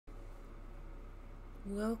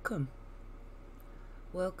Welcome.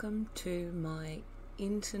 Welcome to my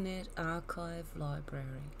Internet Archive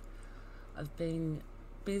library. I've been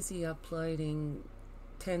busy uploading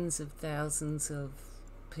tens of thousands of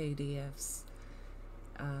PDFs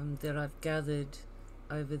that I've gathered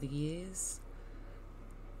over the years,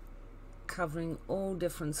 covering all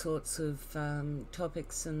different sorts of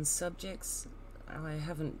topics and subjects. I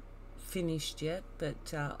haven't finished yet,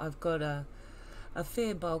 but I've got a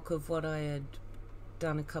fair bulk of what I had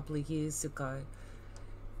done a couple of years ago.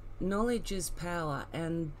 Knowledge is power,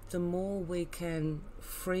 and the more we can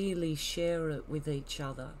freely share it with each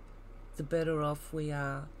other, the better off we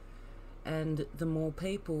are, and the more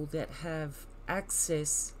people that have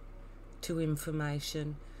access to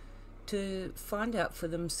information to find out for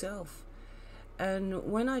themselves. And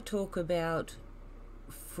when I talk about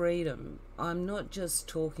freedom, I'm not just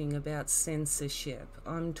talking about censorship.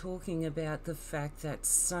 I'm talking about the fact that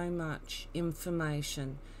so much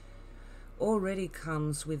information already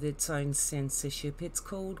comes with its own censorship. It's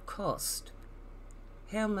called cost.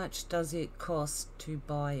 How much does it cost to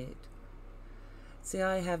buy it? See,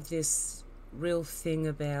 I have this real thing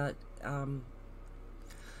about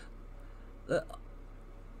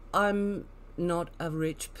I'm not a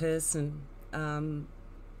rich person.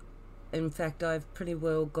 In fact, I've pretty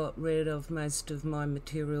well got rid of most of my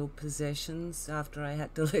material possessions after I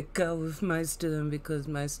had to let go of most of them because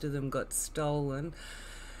most of them got stolen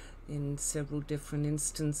in several different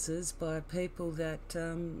instances by people that,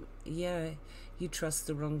 you trust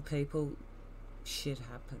the wrong people, shit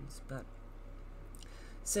happens. But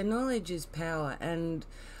so knowledge is power, and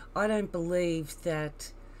I don't believe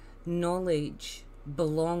that knowledge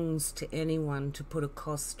belongs to anyone to put a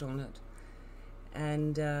cost on it.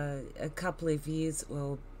 And a couple of years,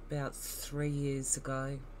 well, about 3 years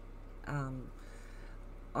ago,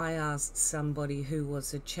 I asked somebody who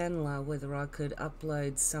was a channeler whether I could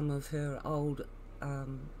upload some of her old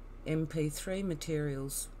MP3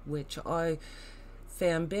 materials, which I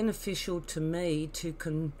found beneficial to me to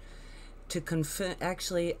confirm.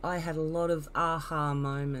 Actually, I had a lot of aha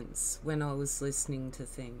moments when I was listening to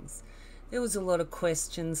things. There was a lot of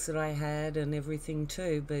questions that I had and everything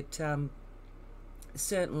too, but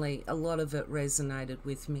certainly a lot of it resonated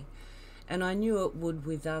with me, and I knew it would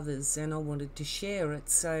with others, and I wanted to share it.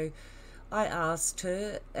 So I asked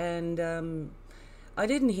her, and I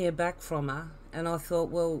didn't hear back from her, and I thought,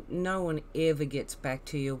 well, no one ever gets back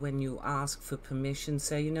to you when you ask for permission,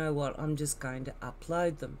 so you know what, I'm just going to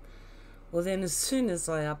upload them. Well, then as soon as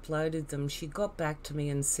I uploaded them, she got back to me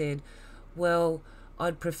and said, well,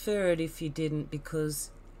 I'd prefer it if you didn't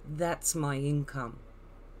because that's my income.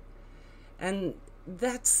 And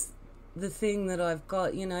that's the thing that I've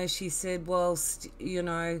got. She said, whilst,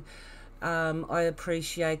 I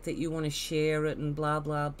appreciate that you want to share it and blah,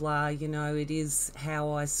 blah, blah, it is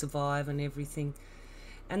how I survive and everything.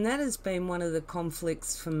 And that has been one of the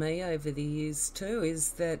conflicts for me over the years too,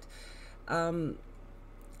 is that,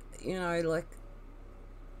 like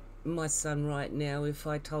my son right now, if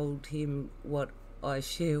I told him what I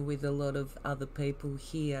share with a lot of other people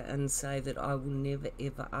here and say that I will never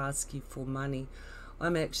ever ask you for money,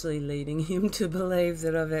 I'm actually leading him to believe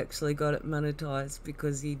that I've actually got it monetized,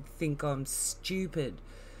 because he'd think I'm stupid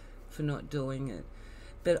for not doing it.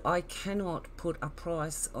 But I cannot put a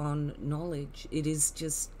price on knowledge.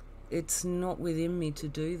 It's not within me to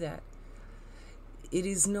do that. It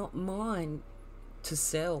is not mine to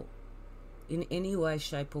sell in any way,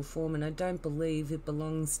 shape or form, and I don't believe it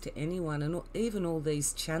belongs to anyone. And even all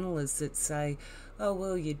these channelers that say, oh,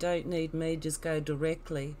 well, you don't need me, just go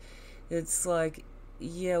directly. It's like,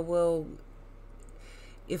 yeah, well,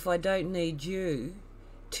 if I don't need you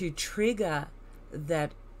to trigger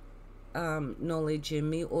that knowledge in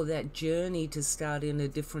me, or that journey to start in a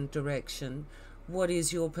different direction, what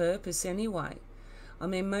is your purpose anyway? I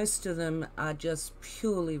mean, most of them are just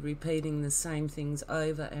purely repeating the same things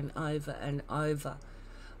over and over and over.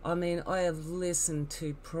 I mean, I have listened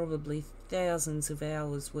to probably thousands of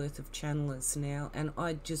hours worth of channelers now, and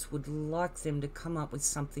I just would like them to come up with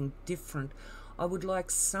something different. I would like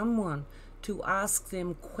someone to ask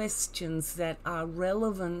them questions that are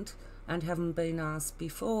relevant and haven't been asked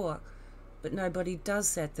before. But nobody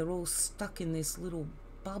does that. They're all stuck in this little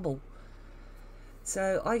bubble.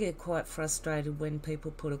 So I get quite frustrated when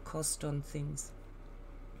people put a cost on things.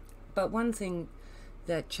 But one thing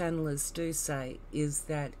that channelers do say is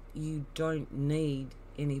that you don't need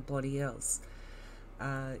anybody else.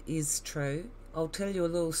 Is true. I'll tell you a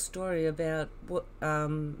little story about what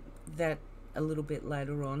that a little bit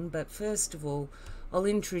later on. But first of all, I'll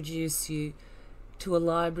introduce you to a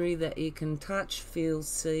library that you can touch, feel,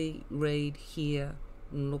 see, read, hear,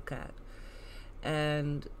 and look at.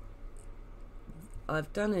 And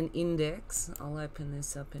I've done an index. I'll open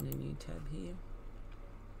this up in a new tab here,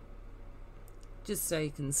 just so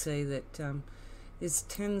you can see that there's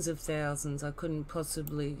tens of thousands. I couldn't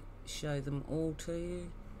possibly show them all to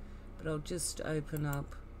you, but I'll just open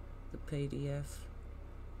up the PDF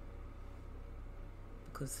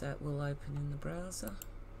because that will open in the browser.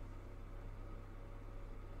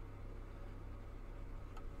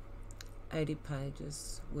 $80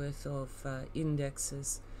 pages worth of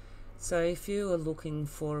indexes. So if you are looking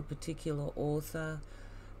for a particular author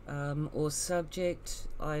or subject,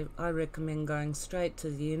 I recommend going straight to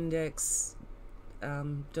the index,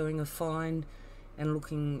 doing a find and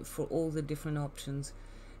looking for all the different options.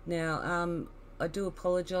 Now, I do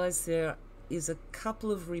apologise, there is a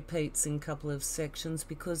couple of repeats in a couple of sections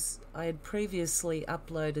because I had previously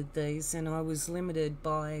uploaded these and I was limited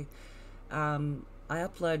by, I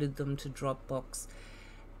uploaded them to Dropbox,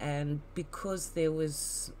 and because there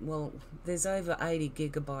was, well, there's over 80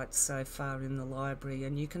 gigabytes so far in the library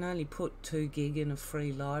and you can only put 2 gig in a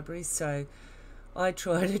free library, so I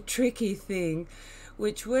tried a tricky thing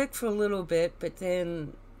which worked for a little bit, but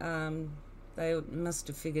then they must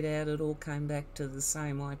have figured out it all came back to the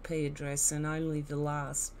same IP address and only the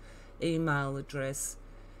last email address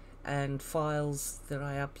and files that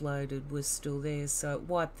I uploaded was still there, so it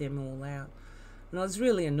wiped them all out. And I was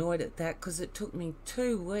really annoyed at that because it took me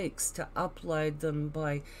 2 weeks to upload them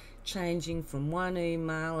by changing from one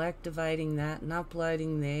email, activating that and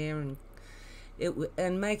uploading there,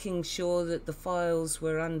 and making sure that the files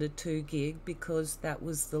were under 2 gig because that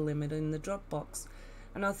was the limit in the Dropbox.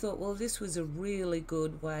 And I thought, well, this was a really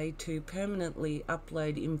good way to permanently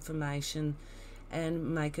upload information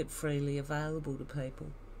and make it freely available to people.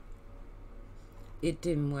 It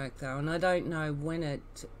didn't work though, and I don't know when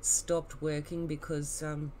it stopped working because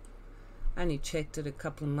I only checked it a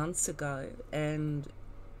couple of months ago and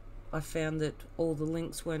I found that all the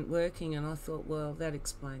links weren't working, and I thought, well, that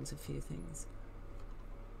explains a few things.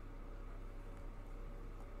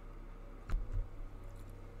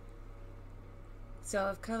 So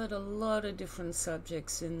I've covered a lot of different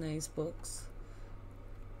subjects in these books.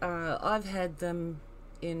 I've had them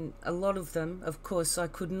in a lot of them. Of course, I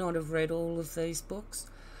could not have read all of these books.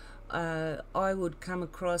 I would come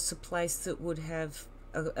across a place that would have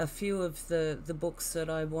a few of the books that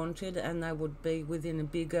I wanted, and they would be within a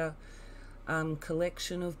bigger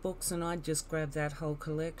collection of books, and I'd just grab that whole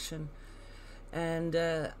collection. And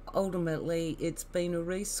ultimately, it's been a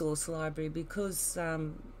resource library because,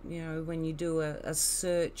 you know, when you do a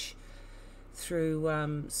search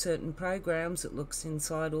through certain programs, it looks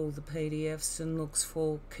inside all the PDFs and looks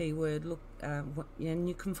for keyword and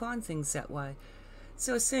you can find things that way.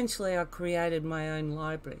 So essentially I created my own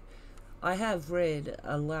library. I have read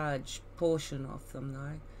a large portion of them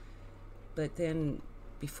though, but then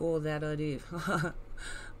before that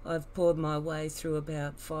I've poured my way through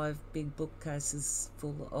about 5 big bookcases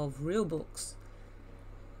full of real books.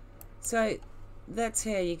 So that's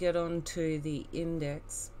how you get onto the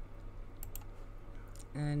index.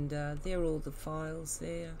 And there are all the files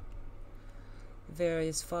there,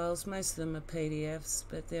 various files. Most of them are PDFs,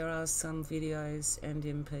 but there are some videos and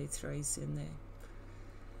MP3s in there.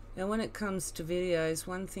 Now when it comes to videos,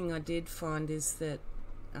 one thing I did find is that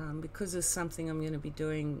because of something I'm going to be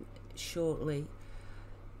doing shortly,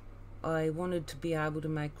 I wanted to be able to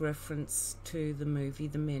make reference to the movie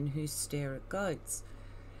The Men Who Stare at Goats.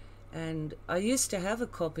 And I used to have a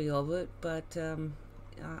copy of it, but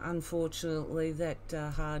unfortunately that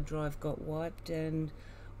hard drive got wiped, and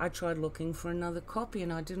I tried looking for another copy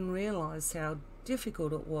and I didn't realise how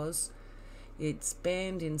difficult it was. It's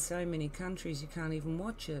banned in so many countries you can't even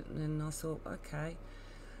watch it, and I thought, okay.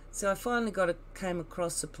 So I finally came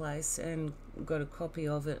across a place and got a copy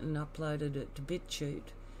of it and uploaded it to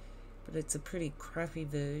BitChute, but it's a pretty crappy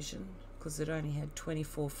version because it only had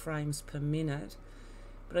 24 frames per minute.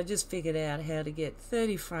 But I just figured out how to get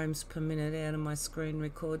 30 frames per minute out of my screen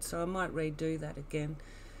record, so I might redo that again.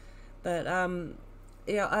 But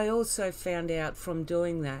yeah, I also found out from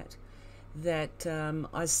doing that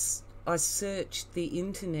I searched the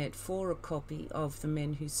internet for a copy of The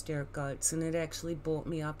Men Who Stare at Goats, and it actually brought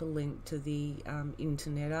me up a link to the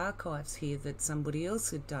internet archives here that somebody else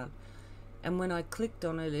had done. And when I clicked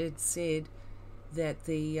on it, it said that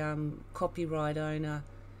the copyright owner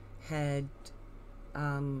had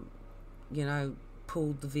you know,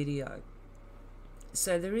 pulled the video.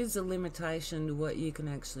 So there is a limitation to what you can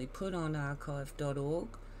actually put on archive.org,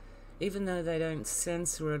 even though they don't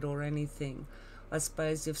censor it or anything. I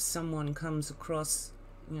suppose if someone comes across,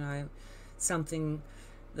 you know, something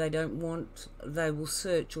They don't want, they will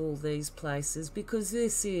search all these places because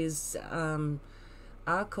this is,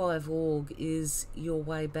 archive.org is your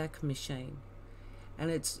Wayback Machine. And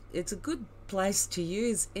it's a good place to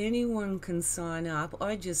use. Anyone can sign up.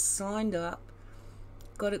 I just signed up,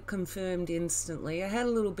 got it confirmed instantly. I had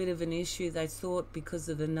a little bit of an issue. They thought because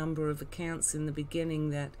of the number of accounts in the beginning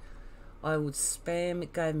that I would spam.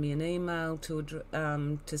 It gave me an email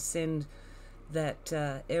to send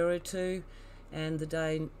that error to, and the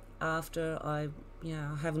day after I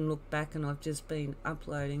haven't looked back, and I've just been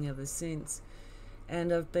uploading ever since.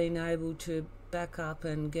 And I've been able to back up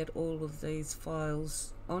and get all of these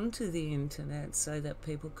files onto the internet so that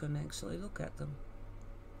people can actually look at them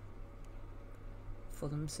for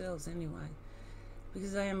themselves anyway.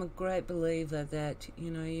 Because I am a great believer that,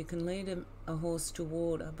 you can lead a horse to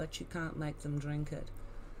water, but you can't make them drink it.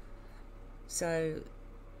 So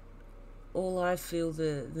all I feel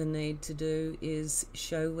the need to do is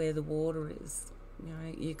show where the water is.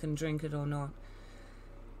 You can drink it or not.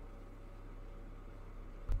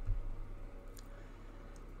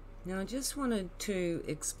 Now, I just wanted to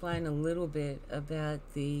explain a little bit about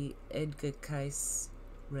the Edgar Cayce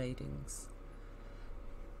readings.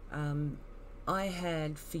 I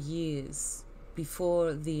had for years,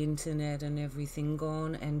 before the internet and everything,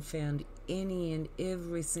 gone and found any and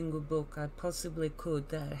every single book I possibly could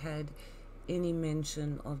that had any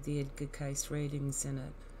mention of the Edgar Cayce readings in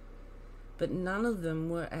it. But none of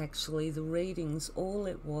them were actually the readings. All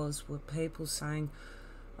it was were people saying,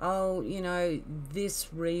 oh,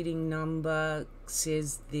 this reading number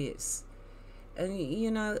says this.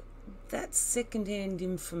 And, that's second-hand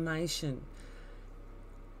information.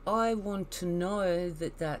 I want to know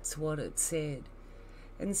that that's what it said.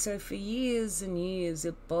 And so for years and years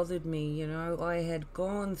it bothered me. I had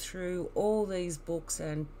gone through all these books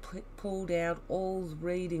and pulled out all the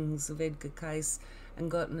readings of Edgar Cayce and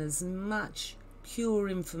gotten as much pure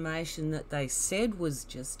information that they said was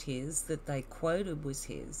just his, that they quoted was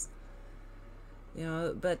his.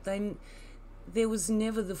 But there was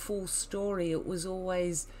never the full story. It was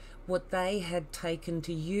always what they had taken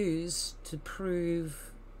to use to prove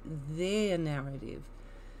their narrative.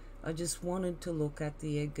 I just wanted to look at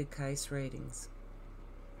the Edgar Cayce readings.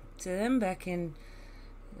 So then back in,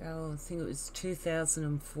 I think it was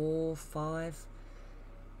 2004-05,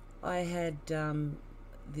 I had a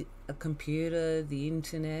computer, the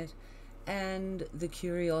internet, and the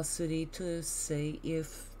curiosity to see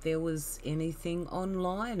if there was anything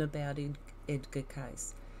online about Edgar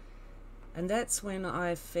Cayce. And that's when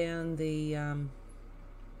I found the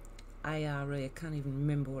ARE, I can't even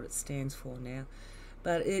remember what it stands for now,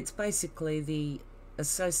 but it's basically the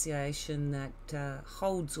association that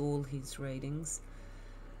holds all his readings.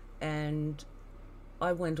 And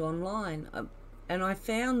I went online and I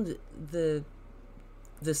found the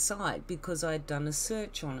site because I'd done a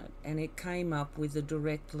search on it, and it came up with a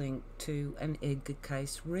direct link to an Edgar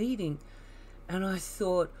Cayce reading. And I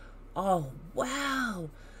thought, oh wow,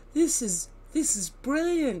 this is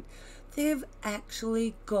brilliant. They've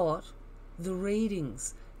actually got the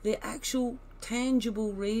readings, the actual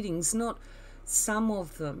tangible readings, not some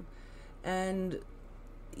of them. And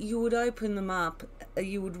you would open them up,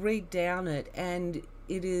 you would read down it, and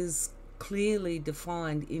it is clearly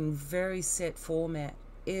defined in very set format,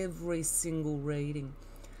 every single reading.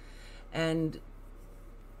 And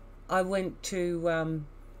I went to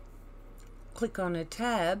click on a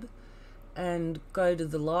tab and go to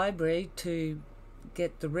the library to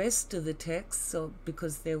get the rest of the text, so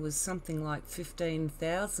because there was something like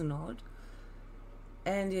 15,000 odd,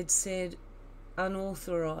 and it said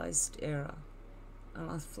unauthorized error. And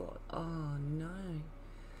I thought, oh no.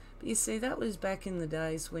 But you see, that was back in the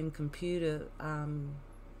days when computer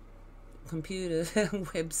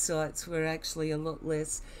websites were actually a lot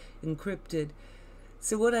less encrypted.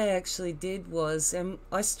 So what I actually did was, and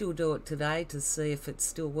I still do it today to see if it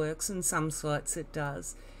still works, and some sites it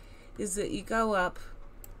does, is that you go up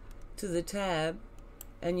to the tab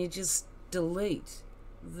and you just delete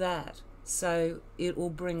that, so it will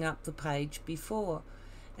bring up the page before.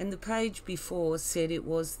 And the page before said it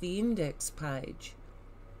was the index page.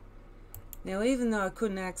 Now, even though I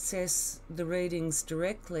couldn't access the readings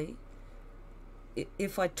directly,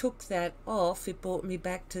 if I took that off, it brought me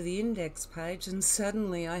back to the index page, and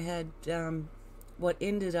suddenly I had what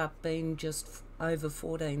ended up being just over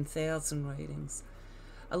 14,000 readings.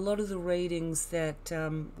 A lot of the readings that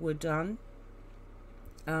were done,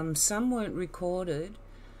 some weren't recorded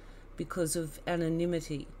because of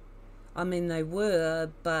anonymity. I mean, they were,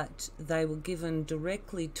 but they were given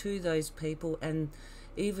directly to those people, and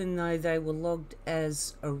even though they were logged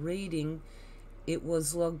as a reading, it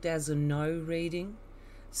was logged as a no reading.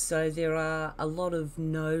 So there are a lot of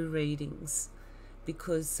no readings,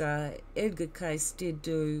 because Edgar Cayce did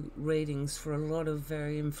do readings for a lot of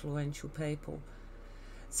very influential people.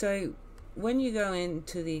 So when you go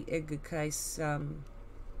into the Edgar Cayce,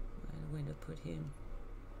 where to put him?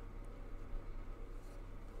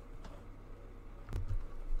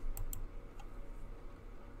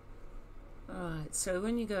 Alright, so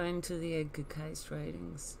when you go into the Edgar Cayce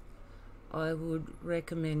readings, I would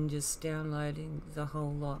recommend just downloading the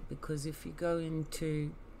whole lot, because if you go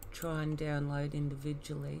into try and download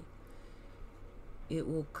individually, it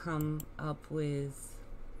will come up with,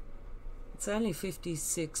 it's only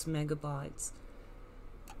 56 megabytes,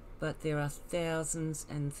 but there are thousands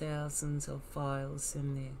and thousands of files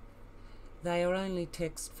in there. They are only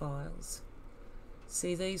text files.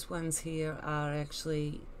 See, these ones here are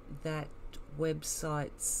actually that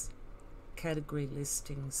website's category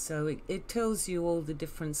listings, so it tells you all the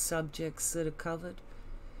different subjects that are covered.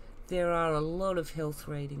 There are a lot of health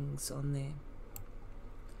readings on there,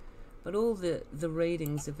 but all the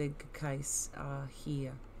readings of Edgar Cayce are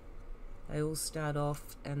here. They all start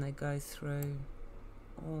off and they go through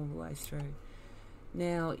all the way through.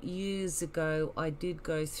 Now, years ago I did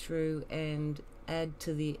go through and add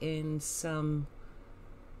to the end some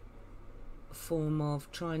form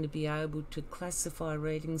of trying to be able to classify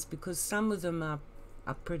readings, because some of them are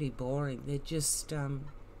pretty boring. They're just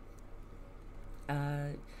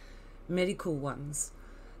medical ones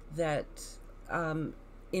that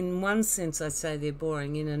in one sense I say they're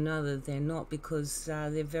boring, in another they're not, because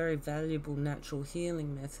they're very valuable natural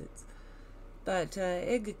healing methods. But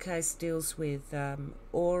Edgar Cayce deals with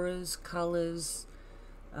auras, colours.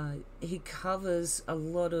 He covers a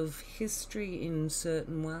lot of history in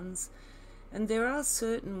certain ones, and there are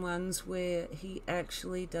certain ones where he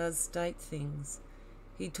actually does state things.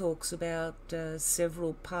 He talks about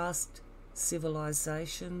several past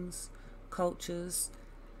civilizations, cultures,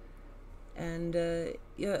 and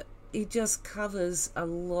yeah, he just covers a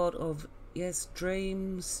lot of, yes,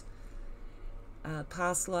 dreams,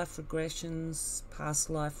 past life regressions, past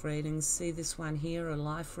life readings. See this one here, a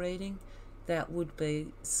life reading? That would be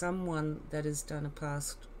someone that has done a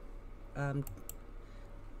past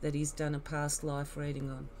that he's done a past life reading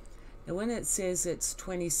on. Now when it says it's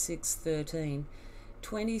 2613,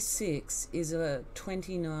 26 is a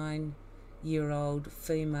 29-year-old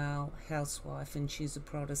female housewife, and she's a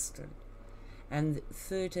Protestant, and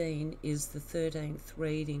 13 is the 13th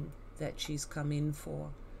reading that she's come in for.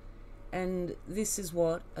 And this is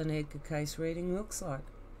what an Edgar Cayce reading looks like.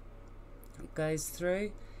 It goes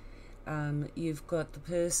through, you've got the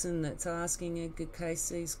person that's asking Edgar Cayce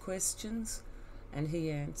these questions, and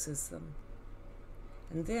he answers them.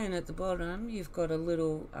 And then at the bottom you've got a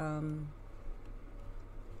little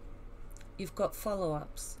you've got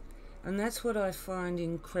follow-ups, and that's what I find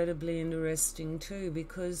incredibly interesting too,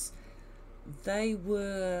 because they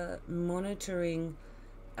were monitoring,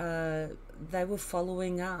 they were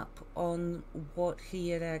following up on what he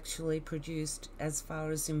had actually produced as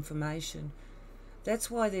far as information.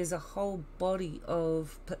 That's why there's a whole body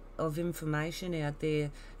of information out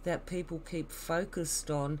there that people keep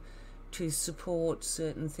focused on to support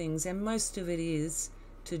certain things, and most of it is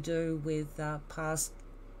to do with past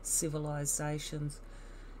civilizations.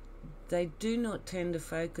 They do not tend to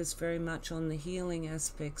focus very much on the healing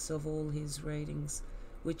aspects of all his readings,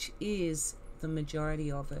 which is the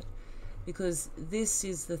majority of it, because this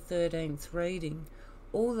is the 13th reading.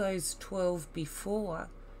 All those 12 before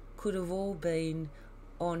could have all been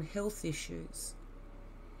on health issues,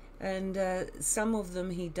 and some of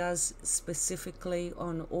them he does specifically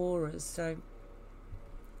on auras. So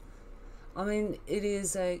I mean, it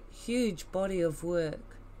is a huge body of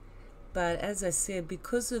work, but as I said,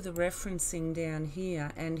 because of the referencing down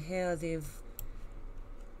here and how they've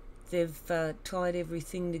tied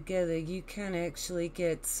everything together, you can actually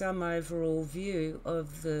get some overall view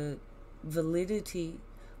of the validity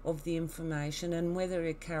of the information and whether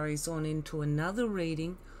it carries on into another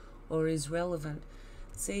reading or is relevant.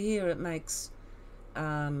 See here, it makes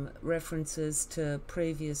references to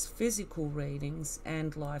previous physical readings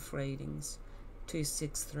and life readings,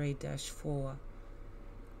 263-4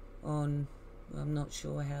 on, well, I'm not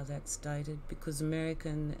sure how that's dated, because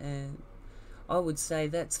American, and I would say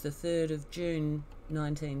that's the 3rd of June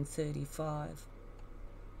 1935,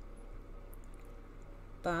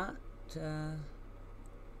 but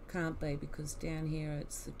can't be, because down here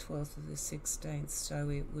it's the 12th of the 16th, so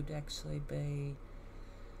it would actually be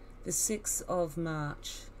the 6th of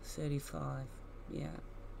March 35. Yeah,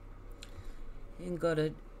 you've got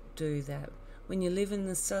to do that. When you live in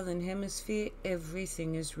the southern hemisphere,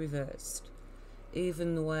 everything is reversed.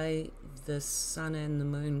 even the way the sun and the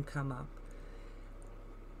moon come up.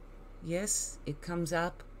 Yes, it comes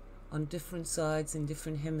up on different sides in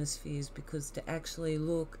different hemispheres, because to actually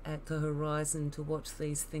look at the horizon to watch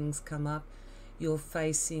these things come up, you're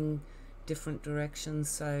facing different directions.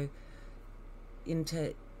 So in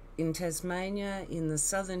Tasmania, in the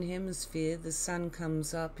southern hemisphere, the sun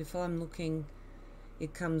comes up. If I'm looking,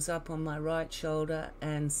 it comes up on my right shoulder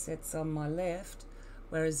and sets on my left,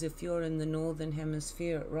 whereas if you're in the northern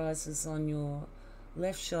hemisphere, it rises on your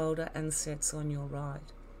left shoulder and sets on your right.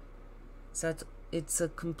 So it's a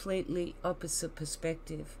completely opposite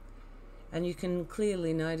perspective. And you can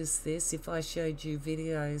clearly notice this if I showed you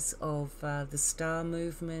videos of the star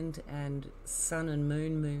movement and sun and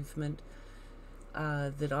moon movement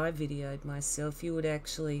that I videoed myself. You would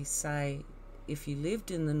actually say, if you lived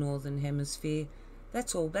in the northern hemisphere,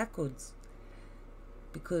 that's all backwards.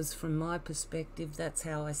 Because from my perspective, that's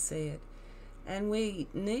how I see it. And we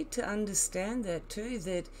need to understand that too,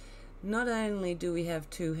 that not only do we have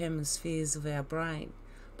two hemispheres of our brain,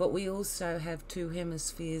 but we also have two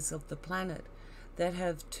hemispheres of the planet that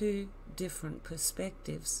have two different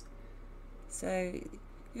perspectives. So,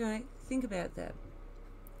 you know, think about that.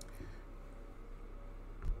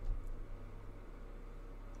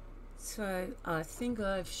 So I think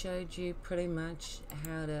I've showed you pretty much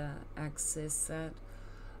how to access that.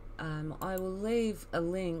 I will leave a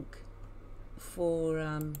link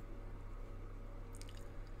for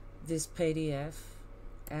this PDF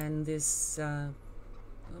and this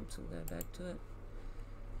oops, we'll go back to it,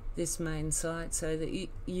 this main site, so that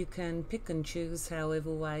you can pick and choose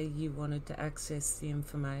however way you wanted to access the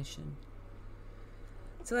information.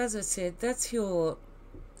 So as I said, that's your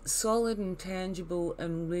solid and tangible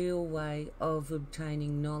and real way of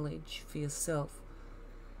obtaining knowledge for yourself.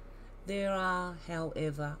 There are,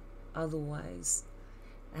 however, other ways,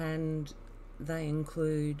 and they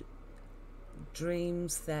include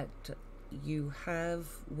dreams that you have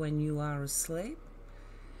when you are asleep.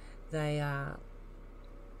 They are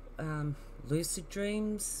lucid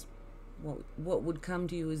dreams. What would come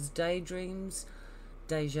to you as daydreams,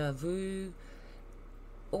 deja vu,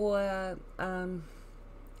 or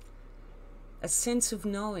a sense of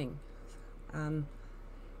knowing.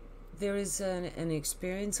 There is an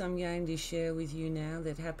experience I'm going to share with you now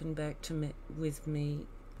that happened back to me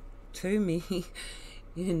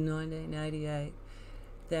in 1988.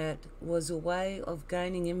 That was a way of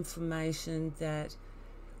gaining information that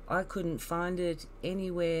I couldn't find it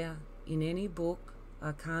anywhere in any book.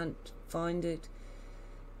 I can't find it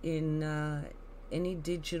in any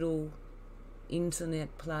digital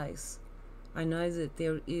internet place. I know that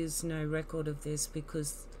there is no record of this,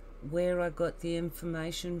 because where I got the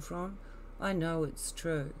information from, I know it's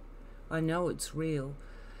true. I know it's real,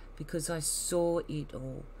 because I saw it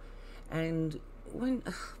all. And when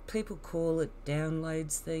people call it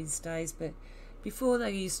downloads these days, but before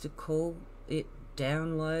they used to call it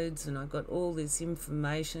downloads and I got all this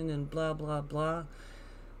information and blah blah blah,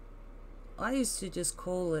 I used to just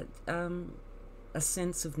call it a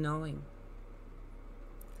sense of knowing.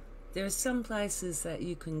 There are some places that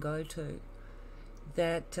you can go to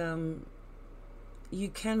that you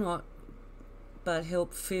cannot but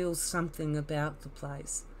help feel something about the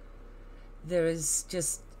place. There is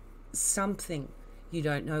just something. You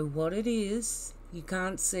don't know what it is, you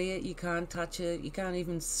can't see it, you can't touch it, you can't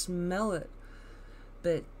even smell it,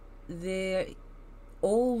 but there,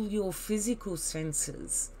 all your physical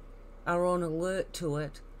senses are on alert to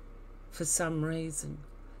it for some reason.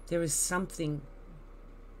 There is something,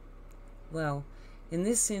 well, in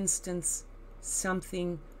this instance,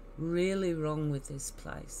 something really wrong with this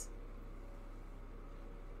place.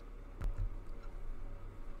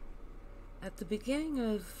 At the beginning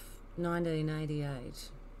of 1988,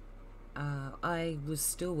 I was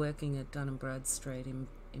still working at Dun & Bradstreet in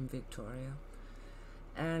Victoria,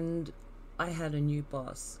 and I had a new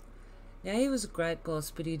boss. Now, he was a great boss,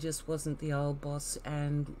 but he just wasn't the old boss,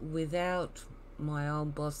 and without my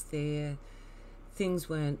old boss there, things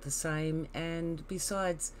weren't the same. And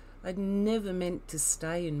besides, I'd never meant to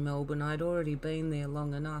stay in Melbourne. I'd already been there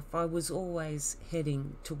long enough. I was always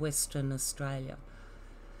heading to Western Australia.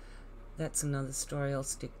 That's another story. I'll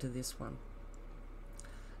stick to this one.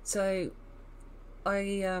 So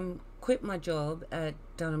I quit my job at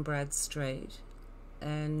Dun & Bradstreet,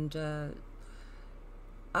 and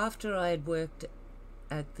after I had worked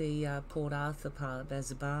at the Port Arthur pub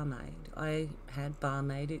as a barmaid, I had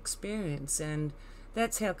barmaid experience, and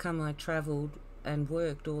that's how come I travelled and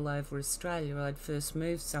worked all over Australia. I'd first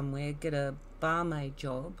move somewhere, get a barmaid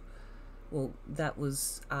job, well, that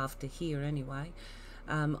was after here anyway,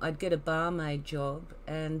 I'd get a barmaid job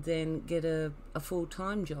and then get a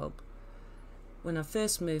full-time job. When I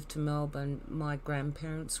first moved to Melbourne, my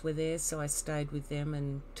grandparents were there, so I stayed with them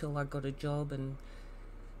until I got a job, and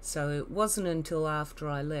so it wasn't until after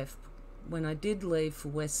I left. When I did leave for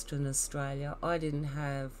Western Australia, I didn't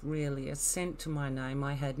have really a cent to my name.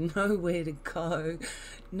 I had nowhere to go,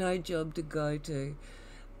 no job to go to.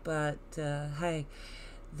 But hey,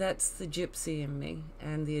 that's the gypsy in me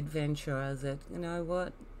and the adventurer, that, you know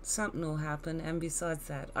what, something will happen. And besides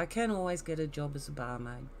that, I can always get a job as a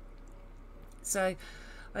barmaid. So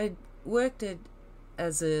I worked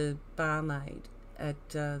as a barmaid at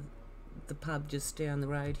the pub just down the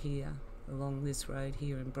road here, along this road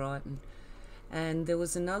here in Brighton. And there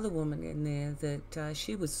was another woman in there that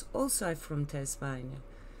she was also from Tasmania.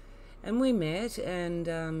 And we met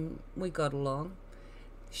and we got along.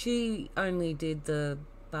 She only did the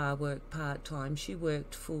bar work part-time. She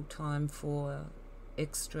worked full-time for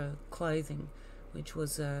Extra Clothing, which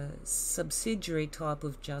was a subsidiary type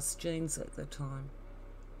of Just Jeans at the time.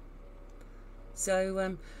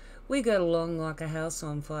 So we got along like a house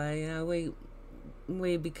on fire. You know,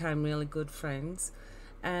 we became really good friends,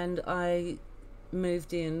 and I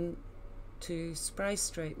moved in to Spray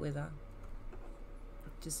Street with her,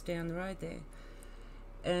 just down the road there.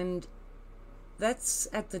 And that's,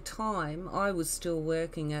 at the time, I was still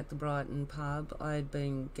working at the Brighton pub. I had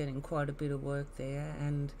been getting quite a bit of work there,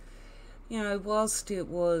 and you know, whilst it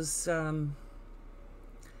was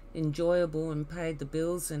enjoyable and paid the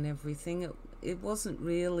bills and everything, it wasn't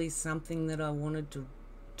really something that I wanted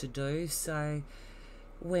to do. So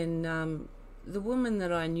when the woman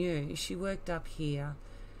that I knew, she worked up here,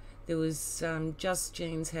 there was Just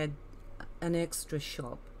Jeans had an extra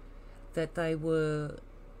shop that they were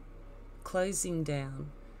closing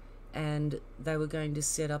down, and they were going to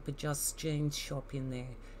set up a Just Jeans shop in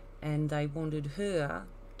there, and they wanted her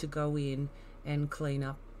to go in and clean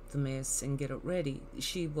up the mess and get it ready.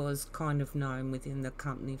 She was kind of known within the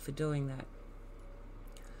company for doing that.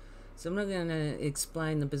 So I'm not going to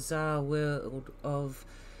explain the bizarre world of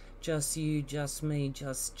Just You, Just Me,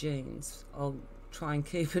 Just Jeans. I'll try and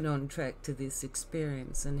keep it on track to this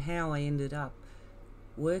experience and how I ended up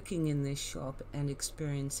working in this shop and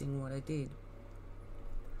experiencing what I did.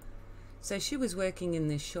 So she was working in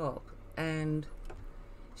this shop, and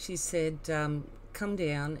she said, come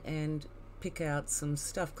down and pick out some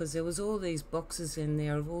stuff, because there was all these boxes in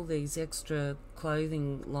there of all these extra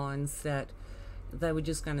clothing lines that they were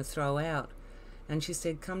just going to throw out. And she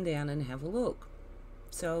said, come down and have a look.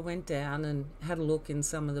 So I went down and had a look in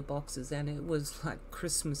some of the boxes, and it was like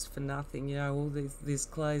Christmas for nothing, you know, all these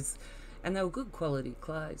clothes, and they were good quality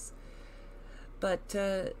clothes. But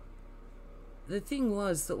the thing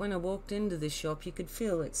was that when I walked into the shop, you could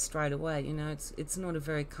feel it straight away. You know, it's not a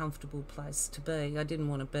very comfortable place to be. I didn't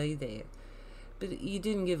want to be there. But you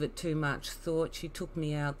didn't give it too much thought. She took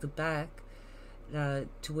me out the back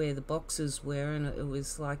to where the boxes were, and it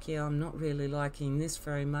was like, yeah, I'm not really liking this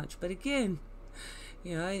very much. But again,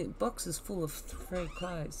 you know, boxes full of free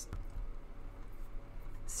clothes.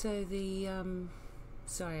 So the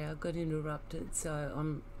sorry, I got interrupted.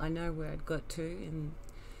 So I know where I'd got to, and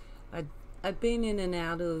I'd been in and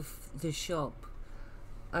out of the shop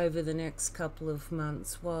over the next couple of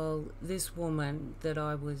months while this woman that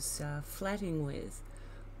I was flatting with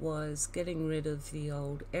was getting rid of the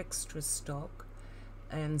old extra stock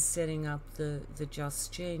and setting up the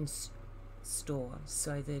Just Jeans store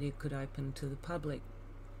so that it could open to the public.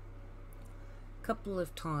 A couple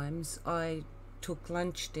of times I took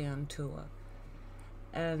lunch down to her,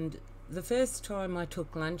 and the first time I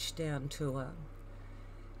took lunch down to her,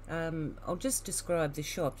 I'll just describe the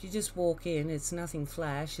shop. You just walk in, it's nothing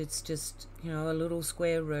flash, it's just, you know, a little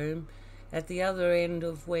square room. At the other end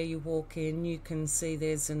of where you walk in, you can see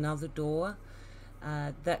there's another door.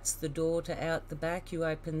 That's the door to out the back. You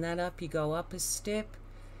open that up, you go up a step,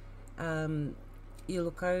 you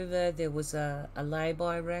look over, there was a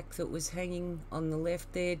lay-by rack that was hanging on the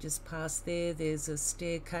left there, just past there. There's a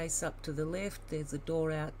staircase up to the left, there's a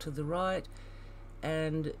door out to the right,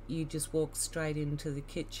 and you just walk straight into the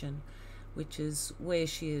kitchen, which is where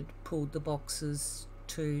she had pulled the boxes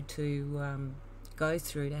to go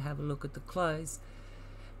through to have a look at the clothes.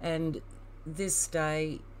 And this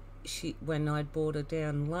day, when I'd bought her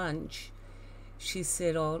down lunch, she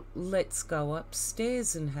said, oh, let's go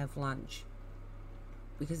upstairs and have lunch,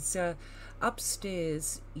 because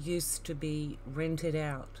upstairs used to be rented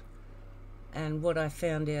out. And what I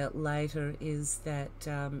found out later is that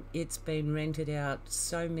it's been rented out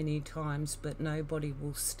so many times, but nobody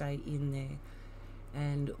will stay in there.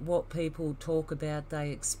 And what people talk about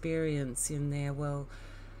they experience in there, well,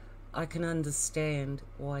 I can understand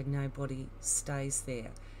why nobody stays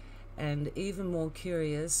there. And even more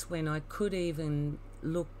curious, when I could even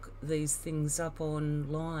look these things up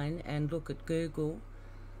online and look at Google,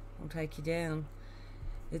 I'll take you down.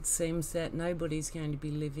 It seems that nobody's going to be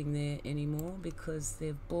living there anymore because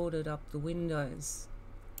they've boarded up the windows.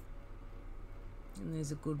 And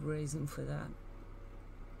there's a good reason for that.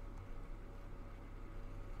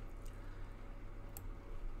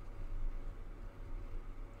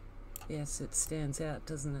 Yes, it stands out,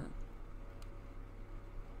 doesn't it?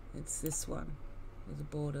 It's this one with the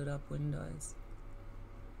boarded up windows.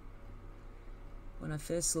 When I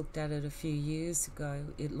first looked at it a few years ago,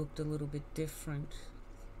 it looked a little bit different.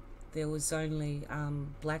 There was only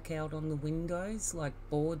blackout on the windows, like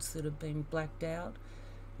boards that have been blacked out.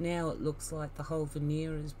 Now it looks like the whole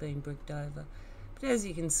veneer has been bricked over. But as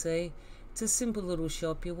you can see, it's a simple little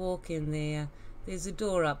shop. You walk in there, there's a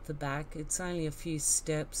door up the back. It's only a few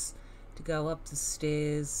steps to go up the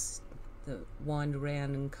stairs, that wind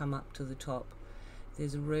around and come up to the top.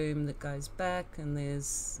 There's a room that goes back, and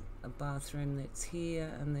there's a bathroom that's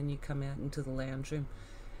here, and then you come out into the lounge room.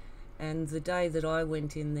 And the day that I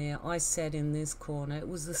went in there, I sat in this corner. It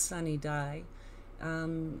was a sunny day.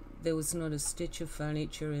 There was not a stitch of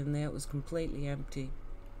furniture in there. It was completely empty.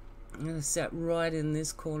 And I sat right in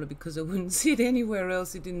this corner because I wouldn't sit anywhere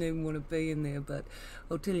else. I didn't even want to be in there, but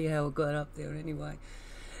I'll tell you how I got up there anyway.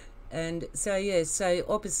 And so, yeah, so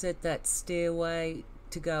opposite that stairway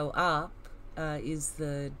to go up is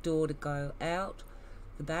the door to go out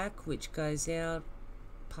the back, which goes out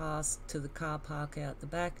past to the car park out the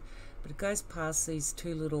back. But it goes past these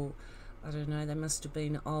two little, I don't know, they must have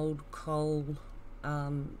been old coal,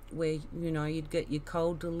 where, you know, you'd get your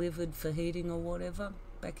coal delivered for heating or whatever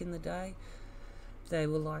back in the day. They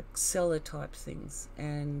were like cellar type things.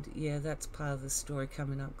 And yeah, that's part of the story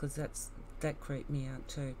coming up, because that creeped me out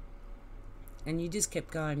too. And you just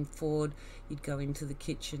kept going forward. You'd go into the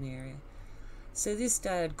kitchen area. So this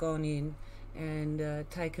day I'd gone in and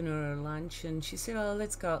taken her a lunch, and she said, oh,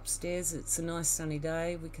 let's go upstairs. It's a nice sunny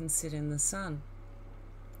day. We can sit in the sun.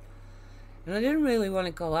 And I didn't really want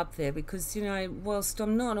to go up there because, you know, whilst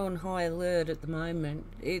I'm not on high alert at the moment,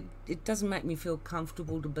 it doesn't make me feel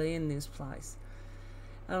comfortable to be in this place.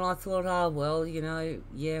 And I thought, oh, well, you know,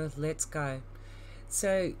 yeah, let's go.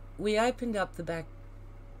 So we opened up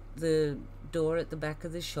the door at the back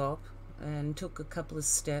of the shop and took a couple of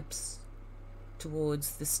steps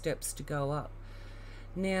towards the steps to go up.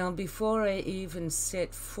 Now, before I even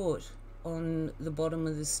set foot on the bottom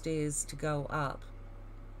of the stairs to go up,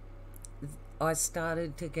 I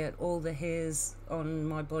started to get all the hairs on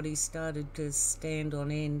my body started to stand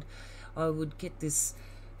on end. I would get this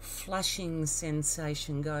flushing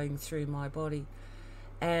sensation going through my body,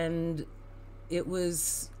 and it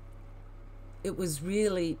was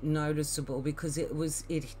really noticeable because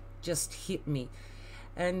it just hit me.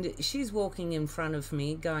 And she's walking in front of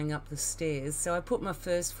me going up the stairs, so I put my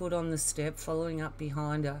first foot on the step, following up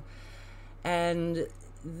behind her, and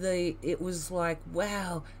it was like,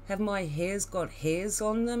 wow, have my hairs got hairs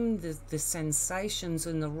on them? The sensations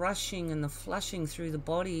and the rushing and the flushing through the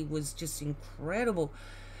body was just incredible.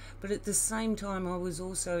 But at the same time, I was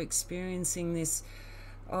also experiencing this,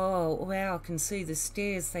 oh, wow, I can see the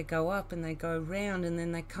stairs. They go up and they go round and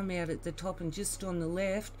then they come out at the top, and just on the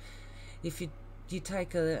left, if you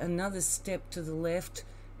take another step to the left,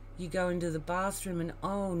 you go into the bathroom, and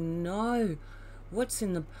oh no, what's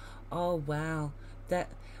in the... Oh, wow.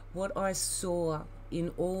 What I saw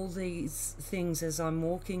in all these things as I'm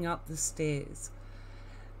walking up the stairs,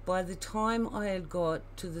 by the time I had got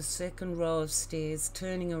to the second row of stairs,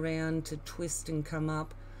 turning around to twist and come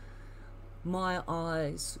up, my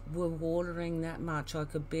eyes were watering that much I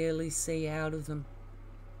could barely see out of them.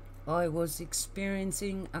 I was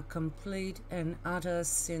experiencing a complete and utter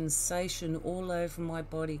sensation all over my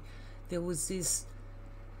body. There was this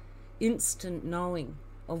instant knowing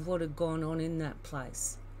of what had gone on in that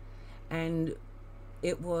place, and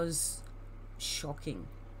it was shocking.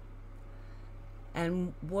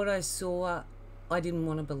 And what I saw, I didn't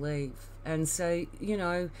want to believe. And so, you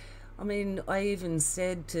know, I mean, I even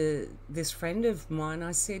said to this friend of mine,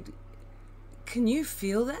 I said, can you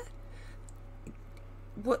feel that?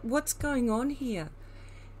 What's going on here?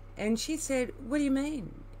 And she said, what do you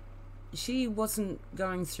mean? She wasn't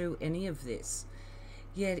going through any of this,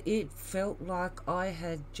 yet it felt like I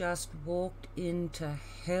had just walked into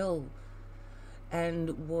hell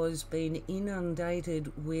and was being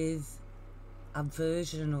inundated with a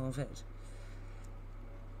version of it.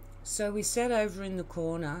 So we sat over in the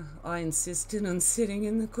corner. I insisted on sitting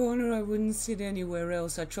in the corner. I wouldn't sit anywhere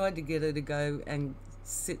else. I tried to get her to go and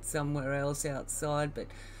sit somewhere else outside, but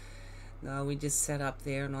No, we just sat up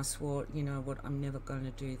there and I swore, you know what, I'm never going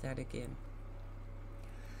to do that again.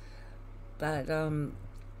 But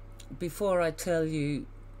before I tell you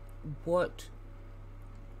what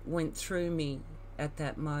went through me at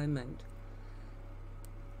that moment,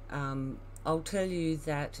 I'll tell you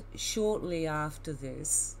that shortly after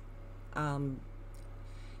this,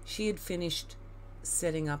 she had finished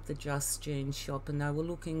setting up the Just Jeans shop and they were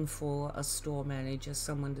looking for a store manager,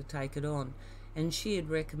 someone to take it on, and she had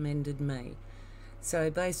recommended me. So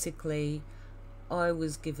basically I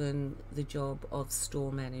was given the job of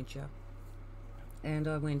store manager, and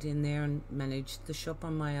I went in there and managed the shop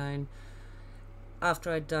on my own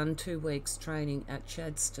after I'd done 2 weeks training at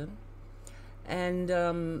Chadstone,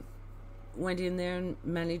 and went in there and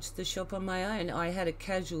managed the shop on my own. I had a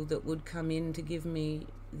casual that would come in to give me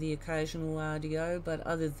the occasional RDO, but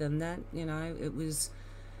other than that, you know, it was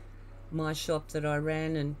my shop that I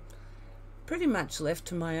ran and pretty much left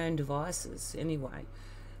to my own devices anyway.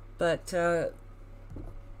 But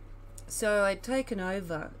so I'd taken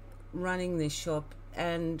over running this shop,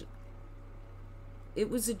 and it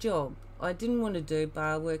was a job. I didn't want to do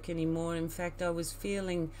bar work anymore. In fact, I was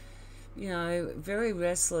feeling, you know, very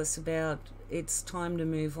restless about it's time to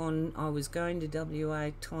move on. I was going to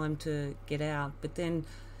WA, time to get out. But then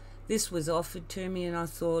this was offered to me and I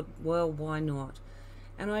thought, well, why not?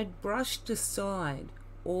 And I brushed aside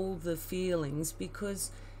all the feelings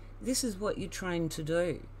because this is what you're trained to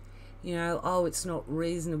do. You know, oh, it's not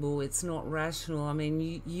reasonable, it's not rational. I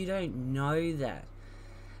mean, you don't know that.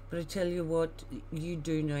 But I tell you what, you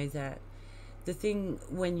do know that. The thing,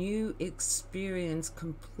 when you experience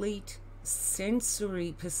complete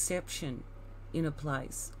sensory perception in a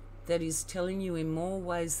place that is telling you in more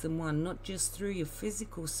ways than one, not just through your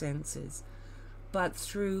physical senses, but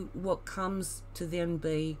through what comes to then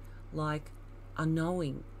be like a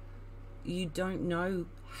knowing. You don't know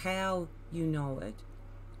how you know it,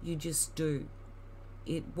 you just do.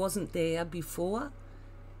 It wasn't there before,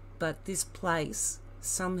 but this place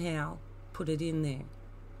somehow put it in there.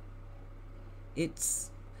 It's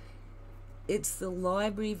the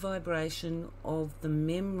library vibration of the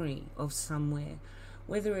memory of somewhere.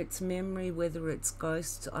 Whether it's memory, whether it's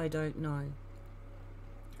ghosts, I don't know.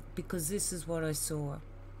 Because this is what I saw.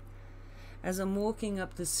 As I'm walking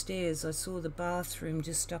up the stairs, I saw the bathroom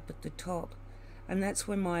just up at the top. And that's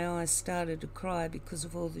when my eyes started to cry because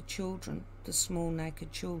of all the children, the small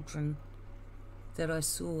naked children that I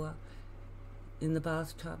saw in the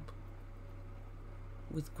bathtub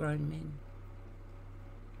with grown men.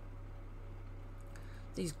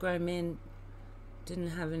 These grown men didn't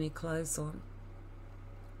have any clothes on.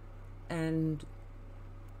 And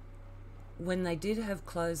when they did have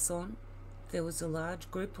clothes on, there was a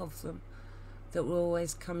large group of them that were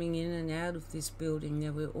always coming in and out of this building.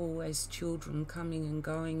 There were always children coming and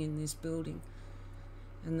going in this building.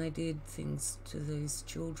 And they did things to these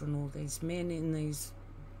children, or these men in these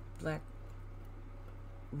black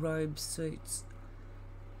robe suits.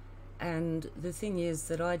 And the thing is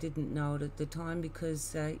that I didn't know it at the time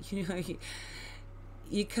because, you know,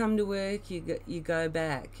 you come to work, you go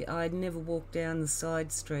back. I'd never walked down the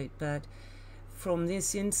side street, but from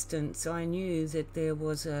this instance, I knew that there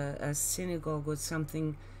was a synagogue or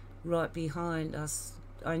something right behind us.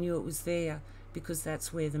 I knew it was there because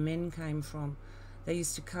that's where the men came from. They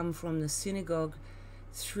used to come from the synagogue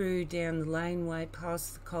through down the laneway,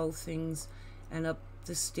 past the coal things, and up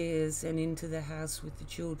the stairs and into the house with the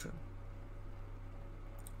children.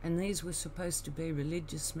 And these were supposed to be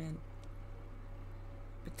religious men.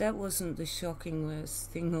 But that wasn't the shocking worst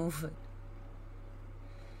thing of it.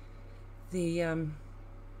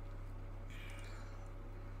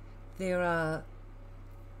 There are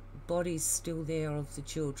bodies still there of the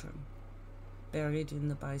children buried in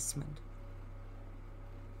the basement.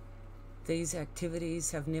 These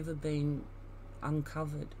activities have never been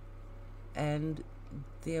uncovered, and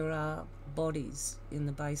there are bodies in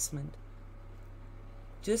the basement.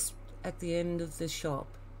 Just at the end of the shop,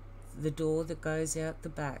 the door that goes out the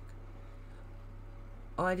back,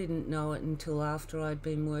 I didn't know it until after I'd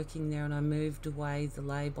been working there and I moved away the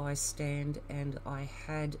lay-by stand, and I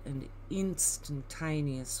had an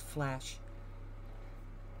instantaneous flash.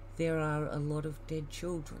 There are a lot of dead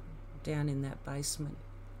children down in that basement,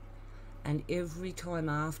 and every time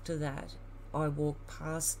after that I walked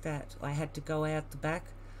past that, I had to go out the back,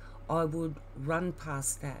 I would run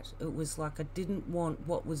past that. It was like I didn't want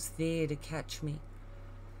what was there to catch me.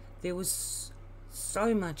 There was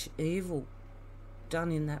so much evil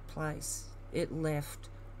done in that place. It left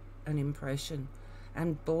an impression,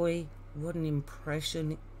 and boy, what an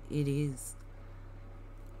impression it is.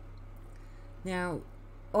 Now,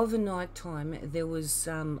 overnight time, there was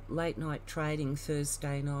late night trading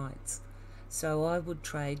Thursday nights. So I would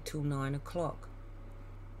trade till 9 o'clock.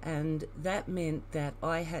 And that meant that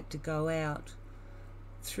I had to go out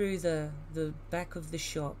through the back of the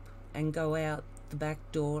shop and go out the back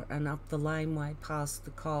door and up the laneway past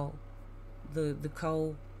the coal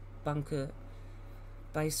bunker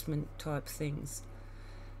basement type things.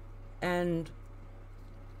 And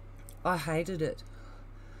I hated it.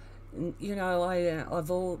 You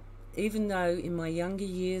know, even though in my younger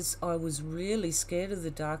years I was really scared of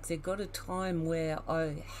the dark, there got a time where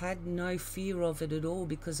I had no fear of it at all,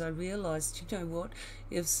 because I realised, you know what,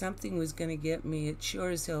 if something was going to get me, it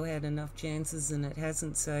sure as hell had enough chances, and it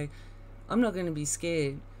hasn't, so I'm not going to be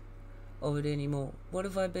scared of it anymore. What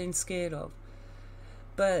have I been scared of?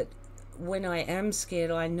 But when I am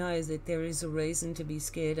scared, I know that there is a reason to be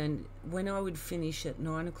scared. And when I would finish at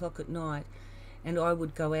 9 o'clock at night and I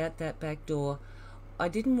would go out that back door, I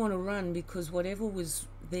didn't want to run, because whatever was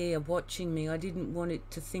there watching me, I didn't want it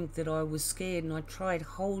to think that I was scared. And I tried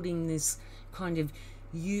holding this kind of,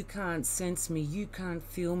 you can't sense me, you can't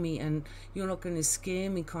feel me, and you're not going to scare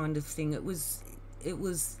me kind of thing. It was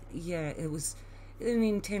an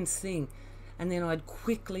intense thing. And then I'd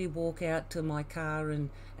quickly walk out to my car and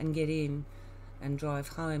get in and drive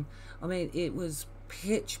home. I mean, it was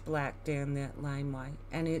pitch black down that laneway,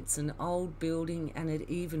 and it's an old building, and it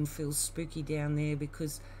even feels spooky down there,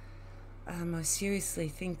 because I seriously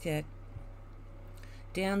think that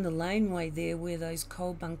down the laneway there where those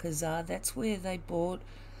coal bunkers are, that's where they brought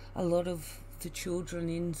a lot of the children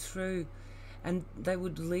in through, and they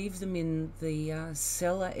would leave them in the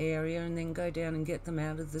cellar area and then go down and get them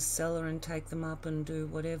out of the cellar and take them up and do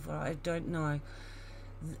whatever. I don't know.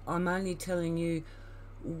 I'm only telling you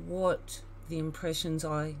what the impressions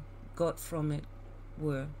I got from it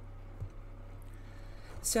were.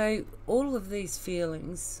 So all of these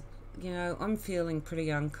feelings, you know, I'm feeling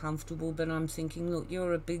pretty uncomfortable, but I'm thinking, look,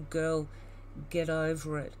 you're a big girl, get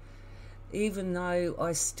over it. Even though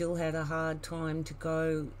I still had a hard time to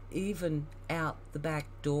go even out the back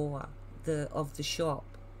door of the shop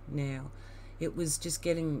now. It was just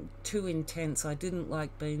getting too intense. I didn't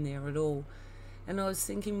like being there at all. And I was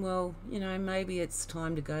thinking, well, you know, maybe it's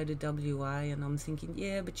time to go to WA. And I'm thinking,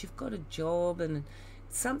 yeah, but you've got a job and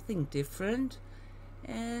it's something different.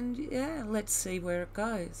 And yeah, let's see where it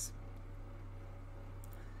goes.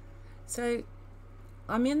 So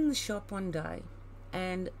I'm in the shop one day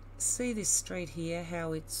and see this street here,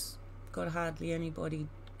 how it's got hardly anybody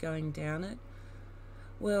going down it.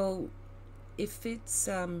 Well, if it's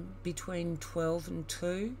between 12 and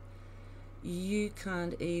 2, you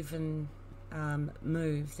can't even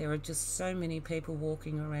move. There are just so many people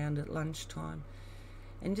walking around at lunchtime.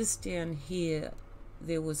 And just down here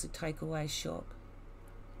there was a takeaway shop.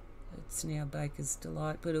 It's now Baker's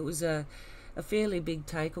Delight, but it was a fairly big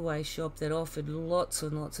takeaway shop that offered lots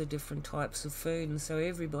and lots of different types of food, and so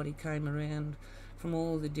everybody came around from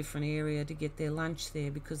all the different area to get their lunch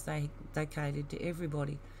there, because they catered to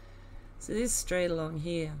everybody. So this street along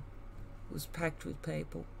here was packed with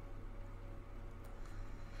people.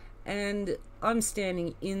 And I'm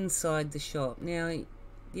standing inside the shop. Now,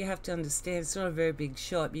 you have to understand, it's not a very big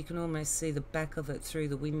shop. You can almost see the back of it through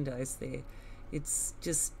the windows there. It's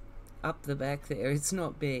just up the back there. It's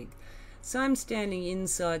not big. So I'm standing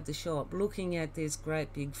inside the shop looking at this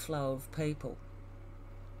great big flow of people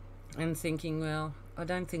and thinking, well, I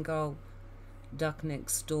don't think I'll duck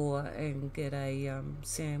next door and get a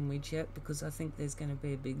sandwich yet, because I think there's going to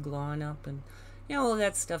be a big lineup, and you know, all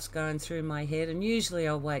that stuff's going through my head. And usually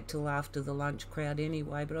I'll wait till after the lunch crowd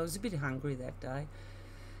anyway, but I was a bit hungry that day,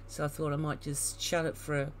 so I thought I might just shut it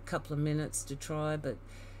for a couple of minutes to try. But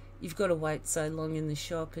you've got to wait so long in the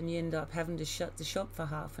shop, and you end up having to shut the shop for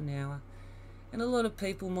half an hour. And a lot of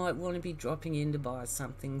people might want to be dropping in to buy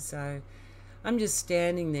something, so I'm just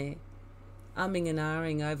standing there umming and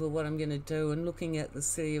ahhing over what I'm going to do, and looking at the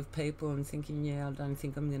sea of people and thinking, yeah, I don't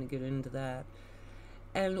think I'm going to get into that.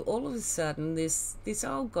 And all of a sudden, this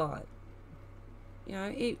old guy, you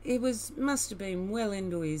know, it must have been well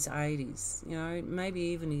into his 80s, you know, maybe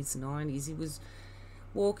even his 90s. He was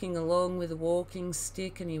walking along with a walking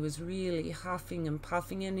stick, and he was really huffing and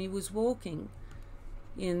puffing, and he was walking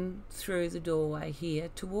in through the doorway here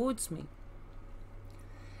towards me.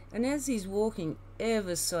 And as he's walking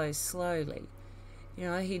ever so slowly, you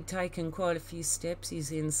know, he'd taken quite a few steps.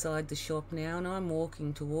 He's inside the shop now, and I'm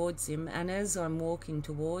walking towards him. And as I'm walking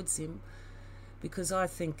towards him, because I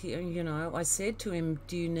think, you know, I said to him,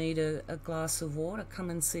 do you need a glass of water? Come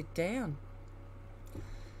and sit down.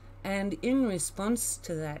 And in response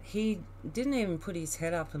to that, he didn't even put his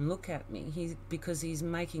head up and look at me, because he's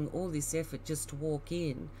making all this effort just to walk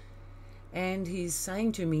in. And he's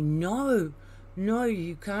saying to me, no,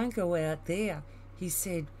 you can't go out there. He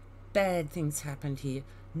said, bad things happened here.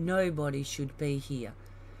 Nobody should be here.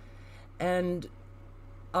 And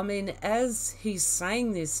I mean, as he's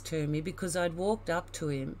saying this to me, because I'd walked up to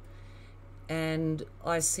him and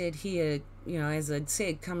I said, here, you know, as I'd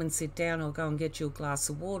said, come and sit down, I'll go and get you a glass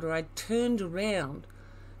of water. I turned around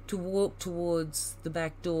to walk towards the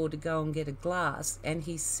back door to go and get a glass, and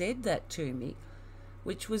he said that to me,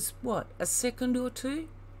 which was, what, a second or two,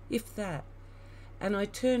 if that. And I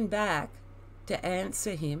turned back to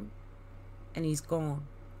answer him, and he's gone.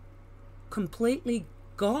 Completely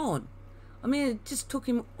gone. I mean, it just took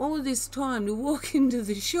him all this time to walk into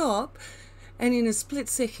the shop, and in a split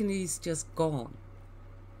second he's just gone.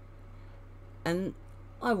 And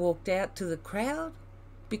I walked out to the crowd,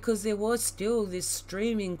 because there was still this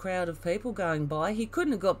streaming crowd of people going by. He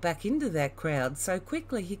couldn't have got back into that crowd so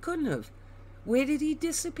quickly. He couldn't have. Where did he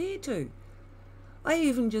disappear to? I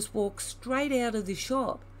even just walked straight out of the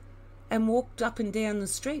shop and walked up and down the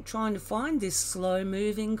street trying to find this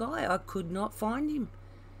slow-moving guy. I could not find him.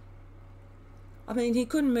 I mean, he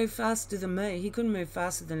couldn't move faster than me. He couldn't move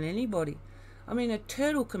faster than anybody. I mean, a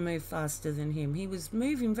turtle can move faster than him. He was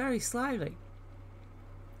moving very slowly.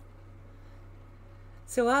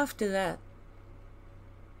 So after that,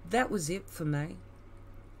 that was it for me.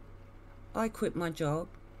 I quit my job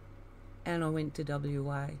and I went to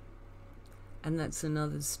WA. And that's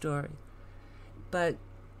another story. But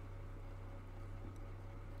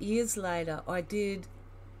years later, I did,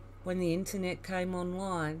 when the internet came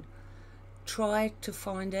online, try to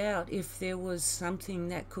find out if there was something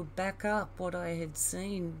that could back up what I had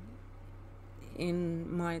seen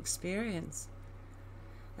in my experience.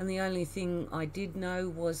 And the only thing I did know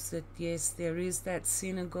was that, yes, there is that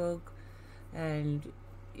synagogue, and,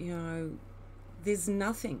 you know, there's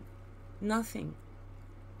nothing.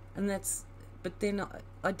 And that's, but then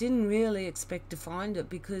I didn't really expect to find it,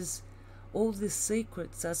 because all the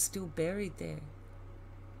secrets are still buried there.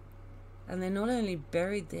 And they're not only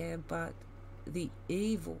buried there, but the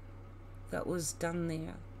evil that was done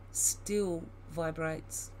there still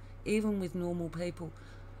vibrates, even with normal people.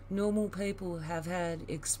 Normal people have had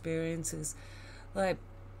experiences. Like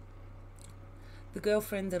the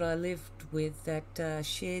girlfriend that I lived with that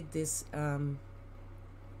shared this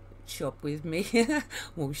shop with me,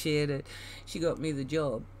 well, shared it, she got me the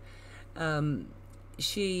job.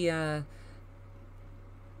 She had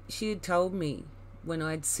told me, when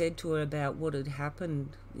I'd said to her about what had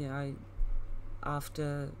happened, you know,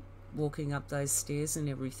 after walking up those stairs and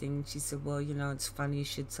everything, she said, well, you know, it's funny you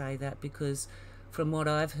should say that, because from what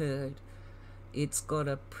I've heard, it's got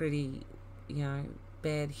a pretty, you know,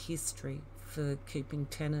 bad history for keeping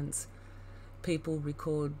tenants. People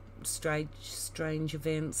record strange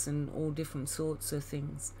events and all different sorts of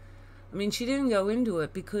things. I mean, she didn't go into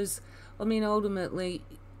it because, I mean, ultimately,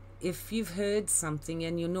 if you've heard something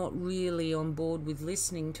and you're not really on board with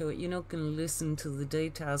listening to it, you're not going to listen to the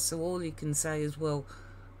details. So all you can say is, well,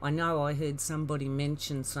 I know I heard somebody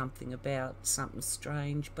mention something about something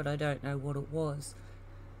strange, but I don't know what it was.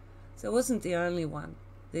 So it wasn't the only one.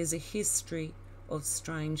 There's a history of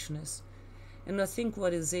strangeness. And I think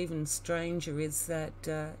what is even stranger is that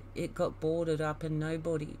it got boarded up and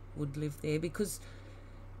nobody would live there, because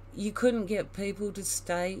you couldn't get people to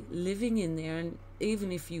stay living in there. And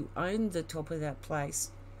even if you owned the top of that place,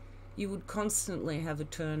 you would constantly have a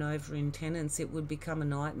turnover in tenants. It would become a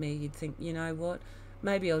nightmare. You'd think, you know what,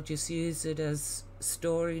 maybe I'll just use it as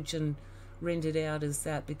storage and rent it out as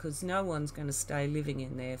that, because no one's going to stay living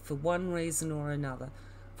in there for one reason or another,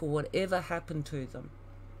 for whatever happened to them.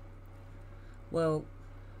 Well,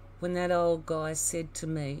 when that old guy said to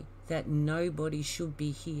me that nobody should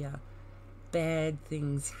be here, bad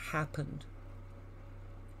things happened.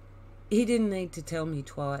 He didn't need to tell me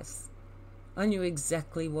twice. I knew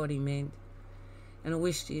exactly what he meant. And I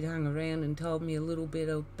wished he'd hung around and told me a little bit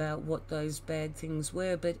about what those bad things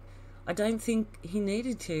were, but I don't think he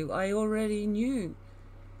needed to. I already knew.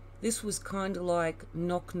 This was kind of like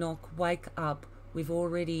knock knock, wake up. We've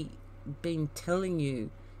already been telling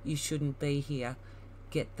you you shouldn't be here.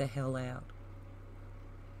 Get the hell out.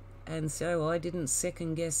 And so I didn't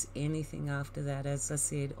second guess anything after that. As I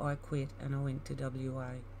said, I quit and I went to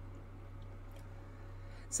WA.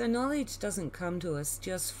 So knowledge doesn't come to us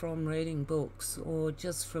just from reading books or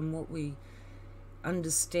just from what we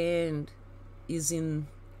understand is in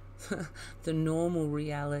the normal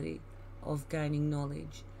reality of gaining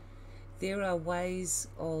knowledge. There are ways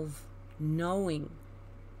of knowing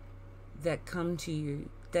that come to you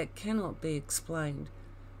that cannot be explained,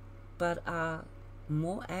 but are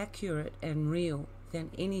more accurate and real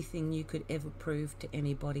than anything you could ever prove to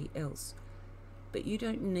anybody else. But you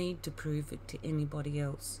don't need to prove it to anybody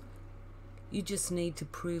else. You just need to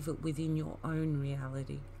prove it within your own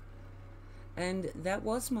reality. And that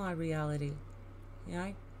was my reality, you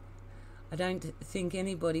know. I don't think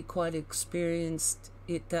anybody quite experienced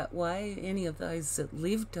it that way. Any of those that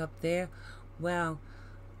lived up there, wow,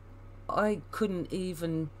 I couldn't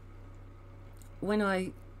even, when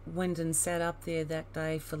I went and sat up there that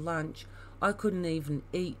day for lunch, I couldn't even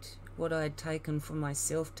eat what I had taken for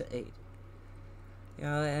myself to eat. You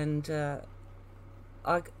know, and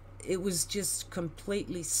it was just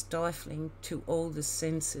completely stifling to all the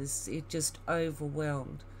senses. It just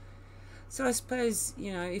overwhelmed. So I suppose,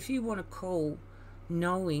 you know, if you want to call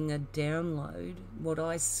knowing a download, what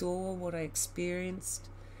I saw, what I experienced,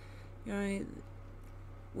 you know,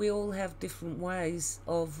 we all have different ways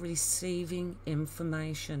of receiving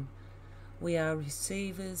information. We are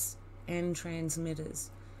receivers and transmitters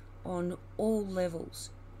on all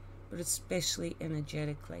levels, but especially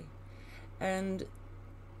energetically. And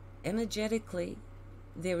energetically,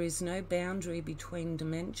 there is no boundary between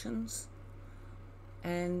dimensions,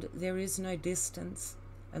 and there is no distance,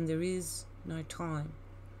 and there is no time.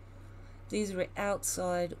 These are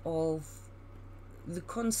outside of the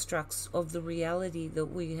constructs of the reality that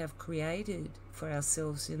we have created for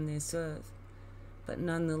ourselves in this earth. But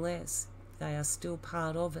nonetheless, they are still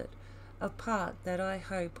part of it, a part that I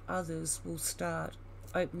hope others will start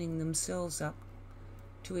opening themselves up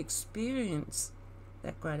to experience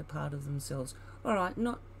that greater part of themselves. All right,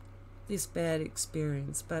 not this bad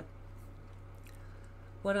experience, but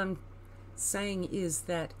what I'm saying is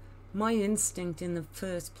that my instinct in the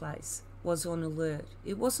first place was on alert.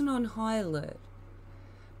 It wasn't on high alert.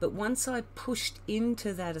 But once I pushed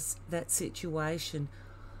into that situation,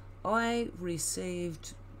 I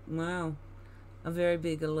received, wow, a very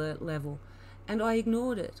big alert level. And I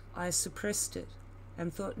ignored it. I suppressed it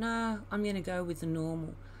and thought, nah, I'm going to go with the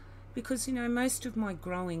normal. Because, you know, most of my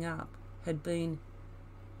growing up had been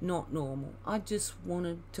not normal. I just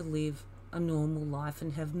wanted to live a normal life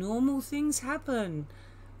and have normal things happen.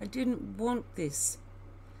 I didn't want this.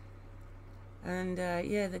 And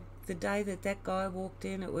yeah, the day that guy walked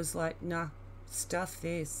in, it was like, nah, stuff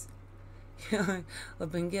this. You know,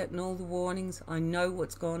 I've been getting all the warnings. I know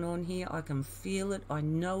what's going on here. I can feel it. I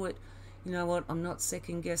know it. You know what? I'm not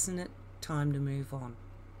second guessing it. Time to move on.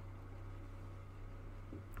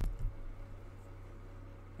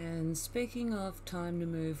 And speaking of time to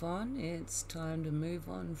move on, it's time to move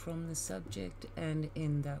on from the subject and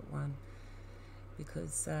end that one.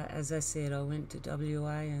 Because, as I said, I went to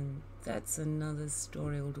WA, and that's another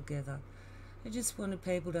story altogether. I just wanted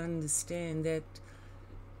people to understand that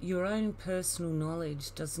your own personal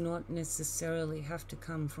knowledge does not necessarily have to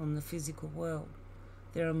come from the physical world.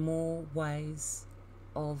 There are more ways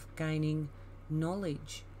of gaining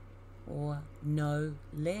knowledge, or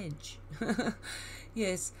knowledge.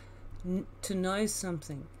 Yes, to know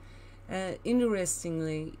something.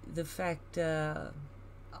 Interestingly, the fact I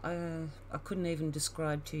couldn't even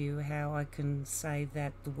describe to you how I can say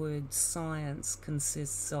that the word science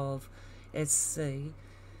consists of SC,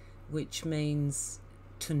 which means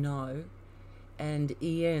to know, and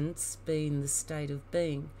ENS being the state of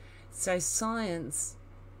being. So science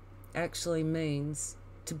actually means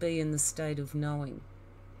to be in the state of knowing.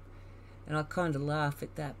 And I kind of laugh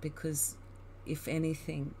at that because, if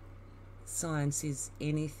anything, science is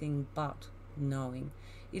anything but knowing.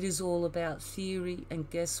 It is all about theory and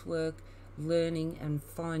guesswork, learning and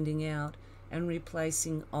finding out, and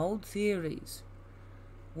replacing old theories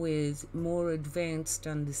with more advanced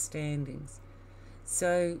understandings.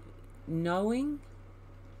 So, knowing,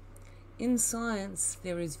 in science,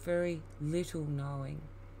 there is very little knowing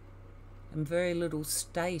and very little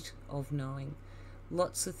state of knowing.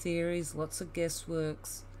 Lots of theories, lots of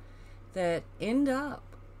guessworks that end up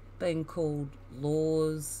being called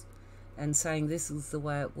laws and saying this is the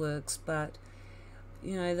way it works, but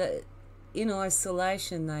you know that in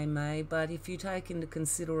isolation they may, but if you take into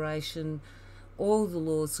consideration all the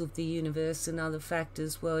laws of the universe and other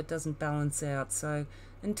factors, well, it doesn't balance out. So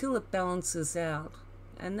until it balances out,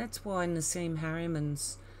 and that's why Nassim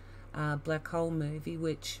Harriman's Black Hole movie,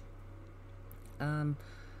 which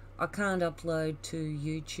I can't upload to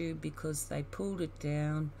YouTube because they pulled it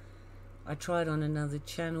down. I tried on another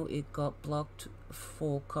channel, it got blocked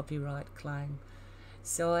for copyright claim.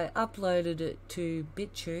 So I uploaded it to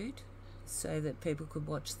BitChute so that people could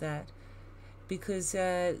watch that, because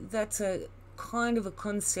that's a kind of a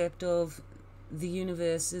concept of the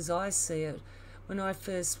universe as I see it. when I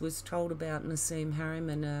first was told about Nassim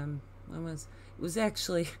Harriman, it was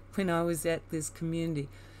actually when I was at this community.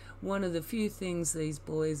 One of the few things these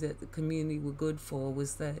boys at the community were good for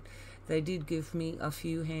was that they did give me a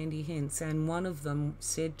few handy hints, and one of them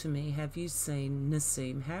said to me, "Have you seen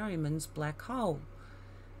Nassim Harriman's black hole?"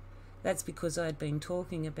 That's because I'd been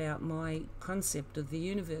talking about my concept of the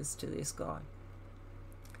universe to this guy.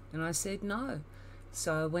 And I said no.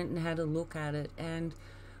 So I went and had a look at it, and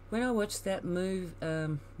when I watched that movie,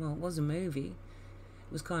 well, it was a movie,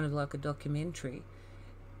 it was kind of like a documentary.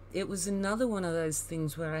 It was another one of those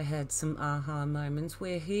things where I had some aha moments,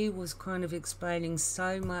 where he was kind of explaining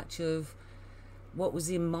so much of what was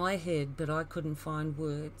in my head, but I couldn't find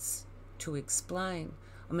words to explain.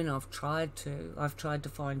 I mean, I've tried to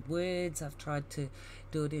find words, I've tried to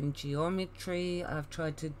do it in geometry, I've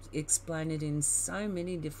tried to explain it in so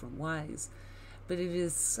many different ways, but it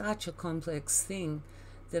is such a complex thing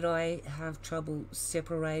that I have trouble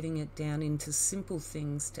separating it down into simple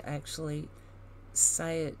things to actually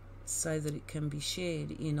say it so that it can be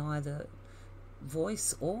shared in either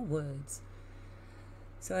voice or words.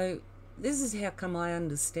 So this is how come I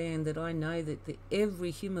understand that I know that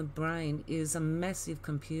every human brain is a massive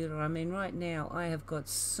computer. I mean, right now I have got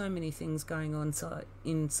so many things going on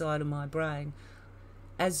inside of my brain,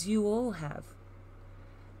 as you all have.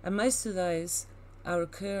 And most of those are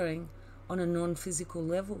occurring on a non-physical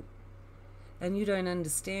level. And you don't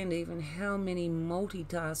understand even how many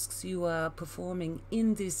multitasks you are performing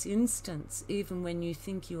in this instance, even when you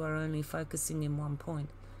think you are only focusing in one point.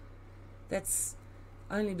 That's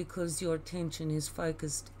only because your attention is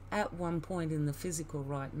focused at one point in the physical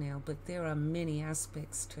right now, but there are many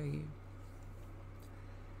aspects to you.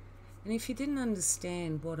 And if you didn't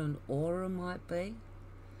understand what an aura might be,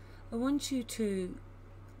 I want you to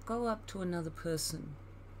go up to another person,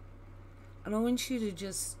 and I want you to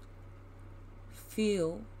just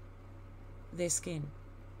feel their skin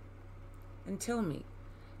and tell me,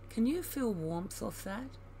 can you feel warmth off that?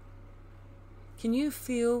 Can you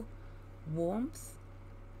feel warmth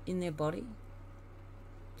in their body?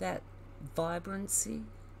 That vibrancy,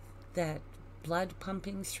 that blood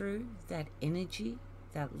pumping through, that energy,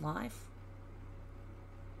 that life?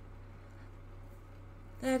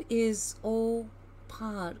 That is all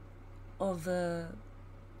part of an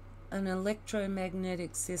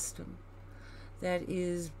electromagnetic system that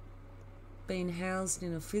is being housed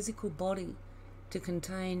in a physical body to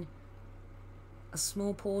contain a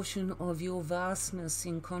small portion of your vastness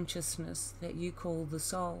in consciousness that you call the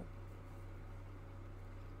soul.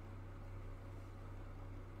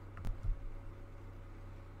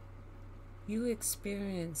 You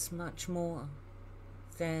experience much more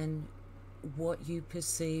than what you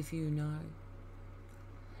perceive you know.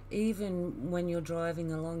 Even when you're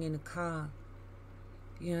driving along in a car,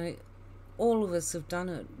 you know, all of us have done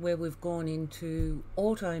it where we've gone into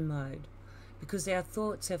auto mode because our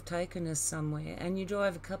thoughts have taken us somewhere, and you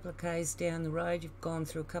drive a couple of k's down the road, you've gone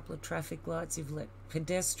through a couple of traffic lights, you've let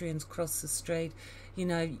pedestrians cross the street, you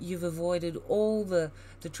know, you've avoided all the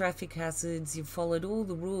traffic hazards, you've followed all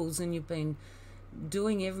the rules, and you've been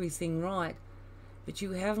doing everything right, but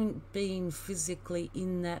you haven't been physically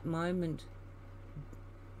in that moment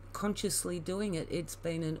consciously doing it. It's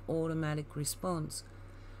been an automatic response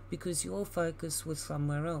because your focus was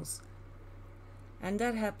somewhere else. And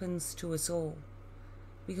that happens to us all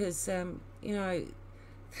because, you know,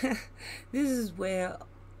 this is where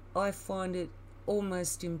I find it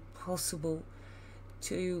almost impossible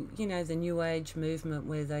to, you know, the New Age movement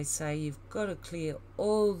where they say you've got to clear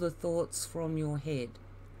all the thoughts from your head.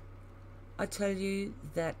 I tell you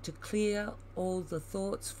that to clear all the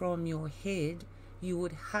thoughts from your head, you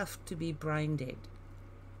would have to be brain dead.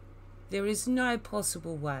 There is no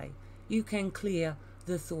possible way you can clear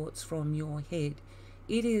the thoughts from your head.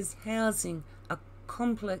 It is housing a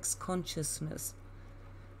complex consciousness.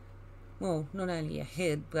 Well, not only a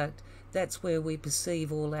head, but that's where we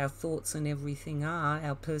perceive all our thoughts and everything are,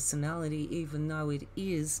 our personality, even though it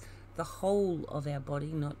is the whole of our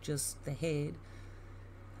body, not just the head.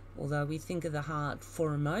 Although we think of the heart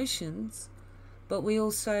for emotions, but we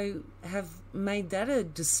also have made that a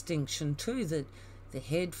distinction too, that the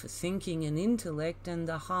head for thinking and intellect and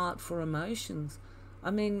the heart for emotions.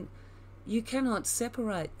 I mean, you cannot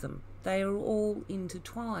separate them. They are all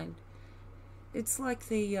intertwined. It's like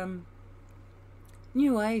the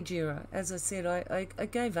New Age era. As I said, I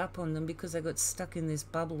gave up on them because I got stuck in this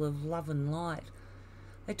bubble of love and light.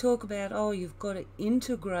 They talk about, oh, you've got to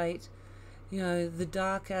integrate, you know, the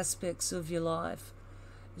dark aspects of your life.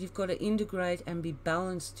 You've got to integrate and be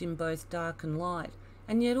balanced in both dark and light.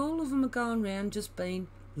 And yet all of them are going around just being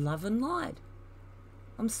love and light.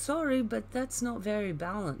 I'm sorry, but that's not very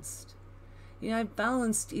balanced. You know,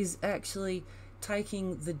 balanced is actually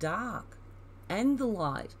taking the dark and the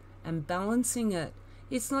light and balancing it.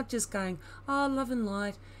 It's not just going, oh, love and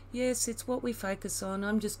light, yes, it's what we focus on.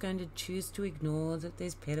 I'm just going to choose to ignore that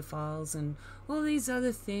there's pedophiles and all these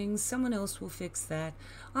other things. Someone else will fix that.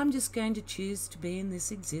 I'm just going to choose to be in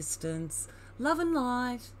this existence. Love and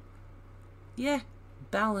light. Yeah,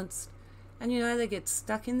 balanced. And you know, they get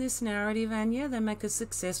stuck in this narrative and yeah, they make a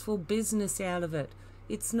successful business out of it.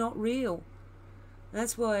 It's not real.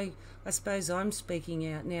 That's why I suppose I'm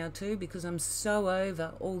speaking out now too, because I'm so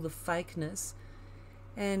over all the fakeness.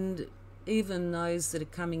 And even those that are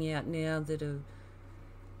coming out now that are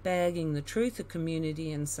bagging the truther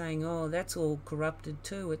community and saying, oh, that's all corrupted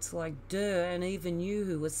too. It's like, duh, and even you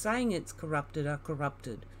who are saying it's corrupted are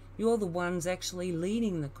corrupted. You're the ones actually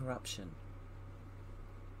leading the corruption.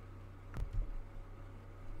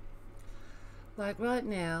 Like right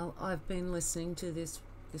now, I've been listening to this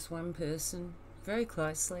one person very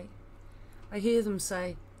closely. I hear them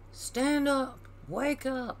say, stand up, wake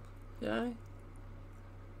up, you know?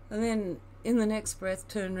 And then in the next breath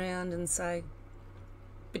turn around and say,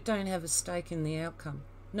 but don't have a stake in the outcome.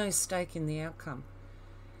 No stake in the outcome.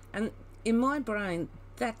 And in my brain,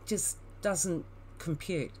 that just doesn't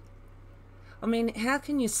compute. I mean, how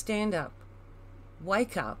can you stand up,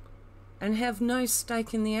 wake up, and have no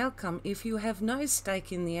stake in the outcome? If you have no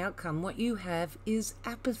stake in the outcome, what you have is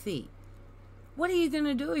apathy. What are you going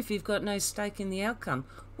to do if you've got no stake in the outcome?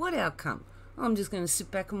 What outcome? I'm just going to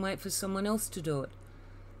sit back and wait for someone else to do it.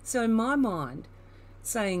 So in my mind,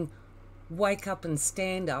 saying wake up and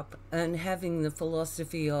stand up and having the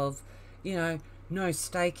philosophy of, you know, no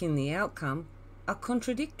stake in the outcome are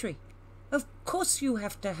contradictory. Of course you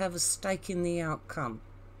have to have a stake in the outcome.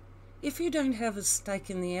 If you don't have a stake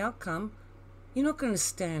in the outcome, you're not going to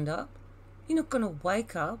stand up. You're not going to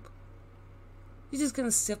wake up. You're just going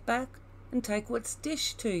to sit back and take what's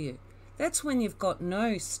dished to you. That's when you've got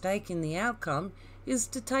no stake in the outcome, is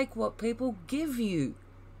to take what people give you.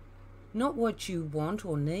 Not what you want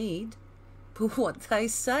or need, but what they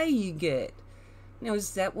say you get. Now,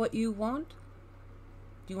 is that what you want?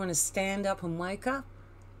 Do you want to stand up and wake up?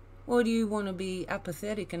 Or do you want to be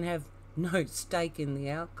apathetic and have no stake in the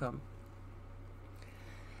outcome?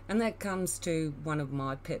 And that comes to one of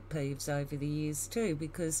my pet peeves over the years too,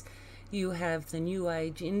 because you have the new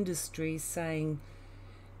age industry saying,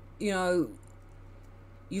 you know,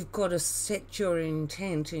 you've got to set your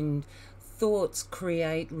intent and thoughts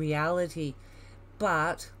create reality,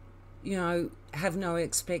 but, you know, have no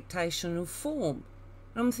expectation of form.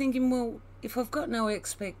 And I'm thinking, well, if I've got no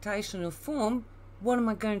expectation of form, what am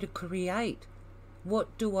I going to create?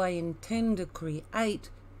 What do I intend to create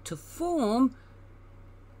to form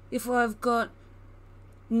if I've got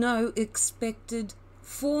no expected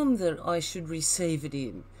form that I should receive it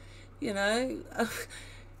in? You know,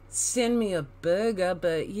 send me a burger,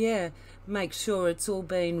 but yeah, make sure it's all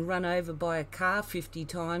been run over by a car 50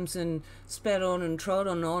 times and spat on and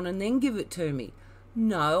trodden on and then give it to me.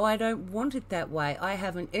 No, I don't want it that way. I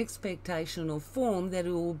have an expectation or form that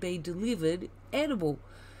it will be delivered edible.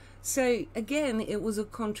 So again, it was a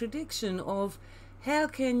contradiction of how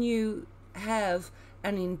can you have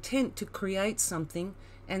an intent to create something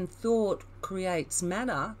and thought creates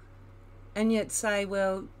matter and yet say,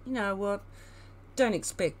 well, you know what, don't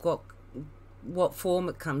expect what form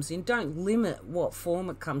it comes in. Don't limit what form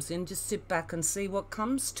it comes in. Just sit back and see what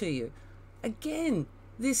comes to you. Again,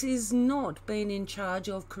 this is not being in charge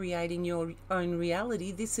of creating your own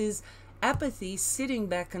reality. This is apathy, sitting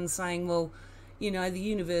back and saying, well, you know, the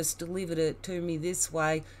universe delivered it to me this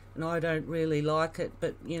way and I don't really like it,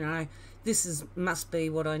 but, you know, this must be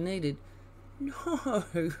what I needed. No,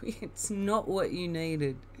 it's not what you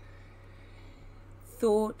needed.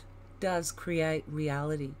 Thought does create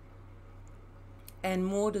reality. And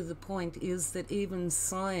more to the point is that even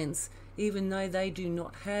science, even though they do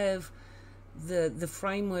not have the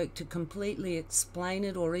framework to completely explain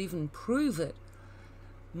it or even prove it,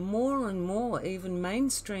 more and more, even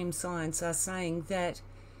mainstream science are saying that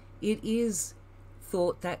it is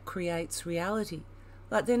thought that creates reality.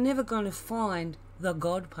 Like they're never going to find the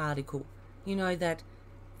God particle, you know,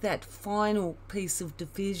 that final piece of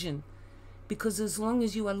division. Because as long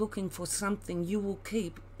as you are looking for something, you will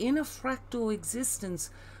keep in a fractal existence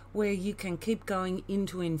where you can keep going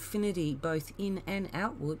into infinity, both in and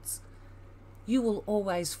outwards. You will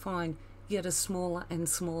always find yet a smaller and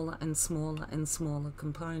smaller and smaller and smaller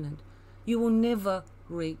component. You will never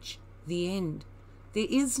reach the end. There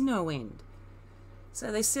is no end.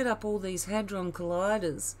 So they set up all these hadron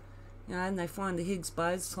colliders, you know, and they find the Higgs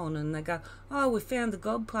boson and they go, oh, we found the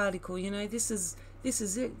God particle, you know, this is This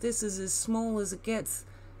is it. This is as small as it gets.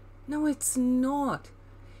 No, it's not.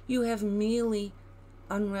 You have merely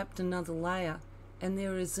unwrapped another layer, and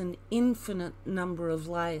there is an infinite number of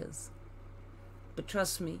layers. But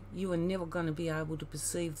trust me, you are never going to be able to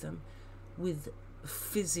perceive them with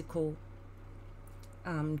physical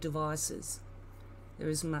devices. There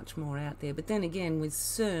is much more out there. But then again, with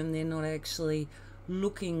CERN, they're not actually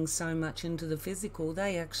looking so much into the physical.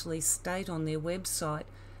 They actually state on their website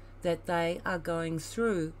that they are going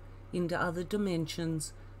through into other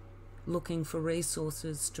dimensions looking for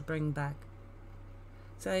resources to bring back.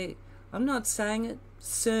 So I'm not saying it,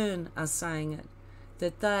 CERN are saying it,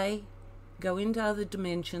 that they go into other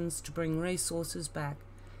dimensions to bring resources back.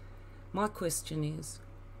 My question is,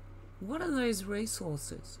 what are those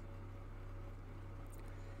resources?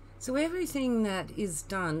 So everything that is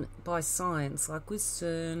done by science, like with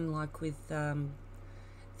CERN, like with the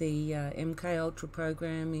MK Ultra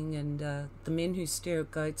programming and the Men Who Stare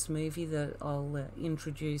at Goats movie that I'll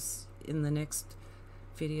introduce in the next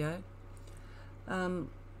video,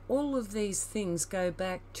 all of these things go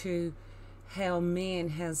back to how man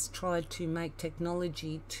has tried to make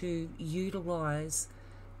technology to utilize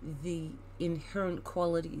the inherent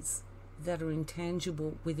qualities that are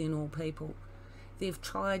intangible within all people. They've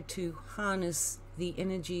tried to harness the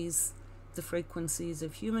energies, the frequencies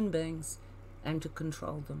of human beings, and to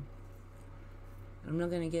control them. I'm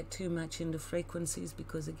not going to get too much into frequencies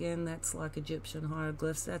because, again, that's like Egyptian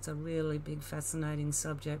hieroglyphs. That's a really big, fascinating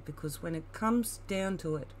subject, because when it comes down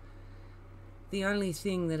to it, the only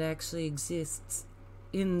thing that actually exists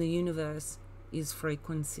in the universe is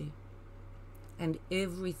frequency. And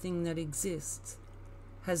everything that exists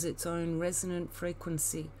has its own resonant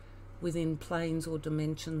frequency within planes or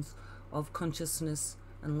dimensions of consciousness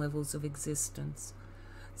and levels of existence.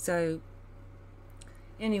 So,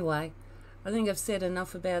 anyway, I think I've said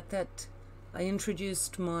enough about that. I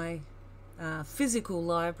introduced my physical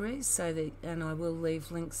library, and I will leave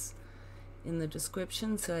links in the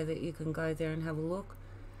description so that you can go there and have a look.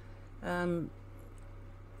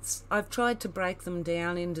 I've tried to break them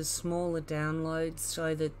down into smaller downloads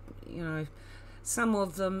so that, you know, some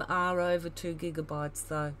of them are over 2 gigabytes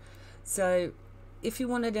though. So if you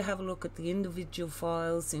wanted to have a look at the individual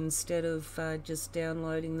files instead of just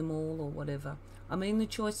downloading them all or whatever, I mean, the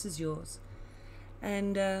choice is yours.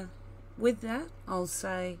 And with that, I'll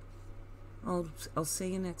say I'll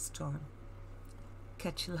see you next time.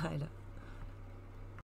 Catch you later.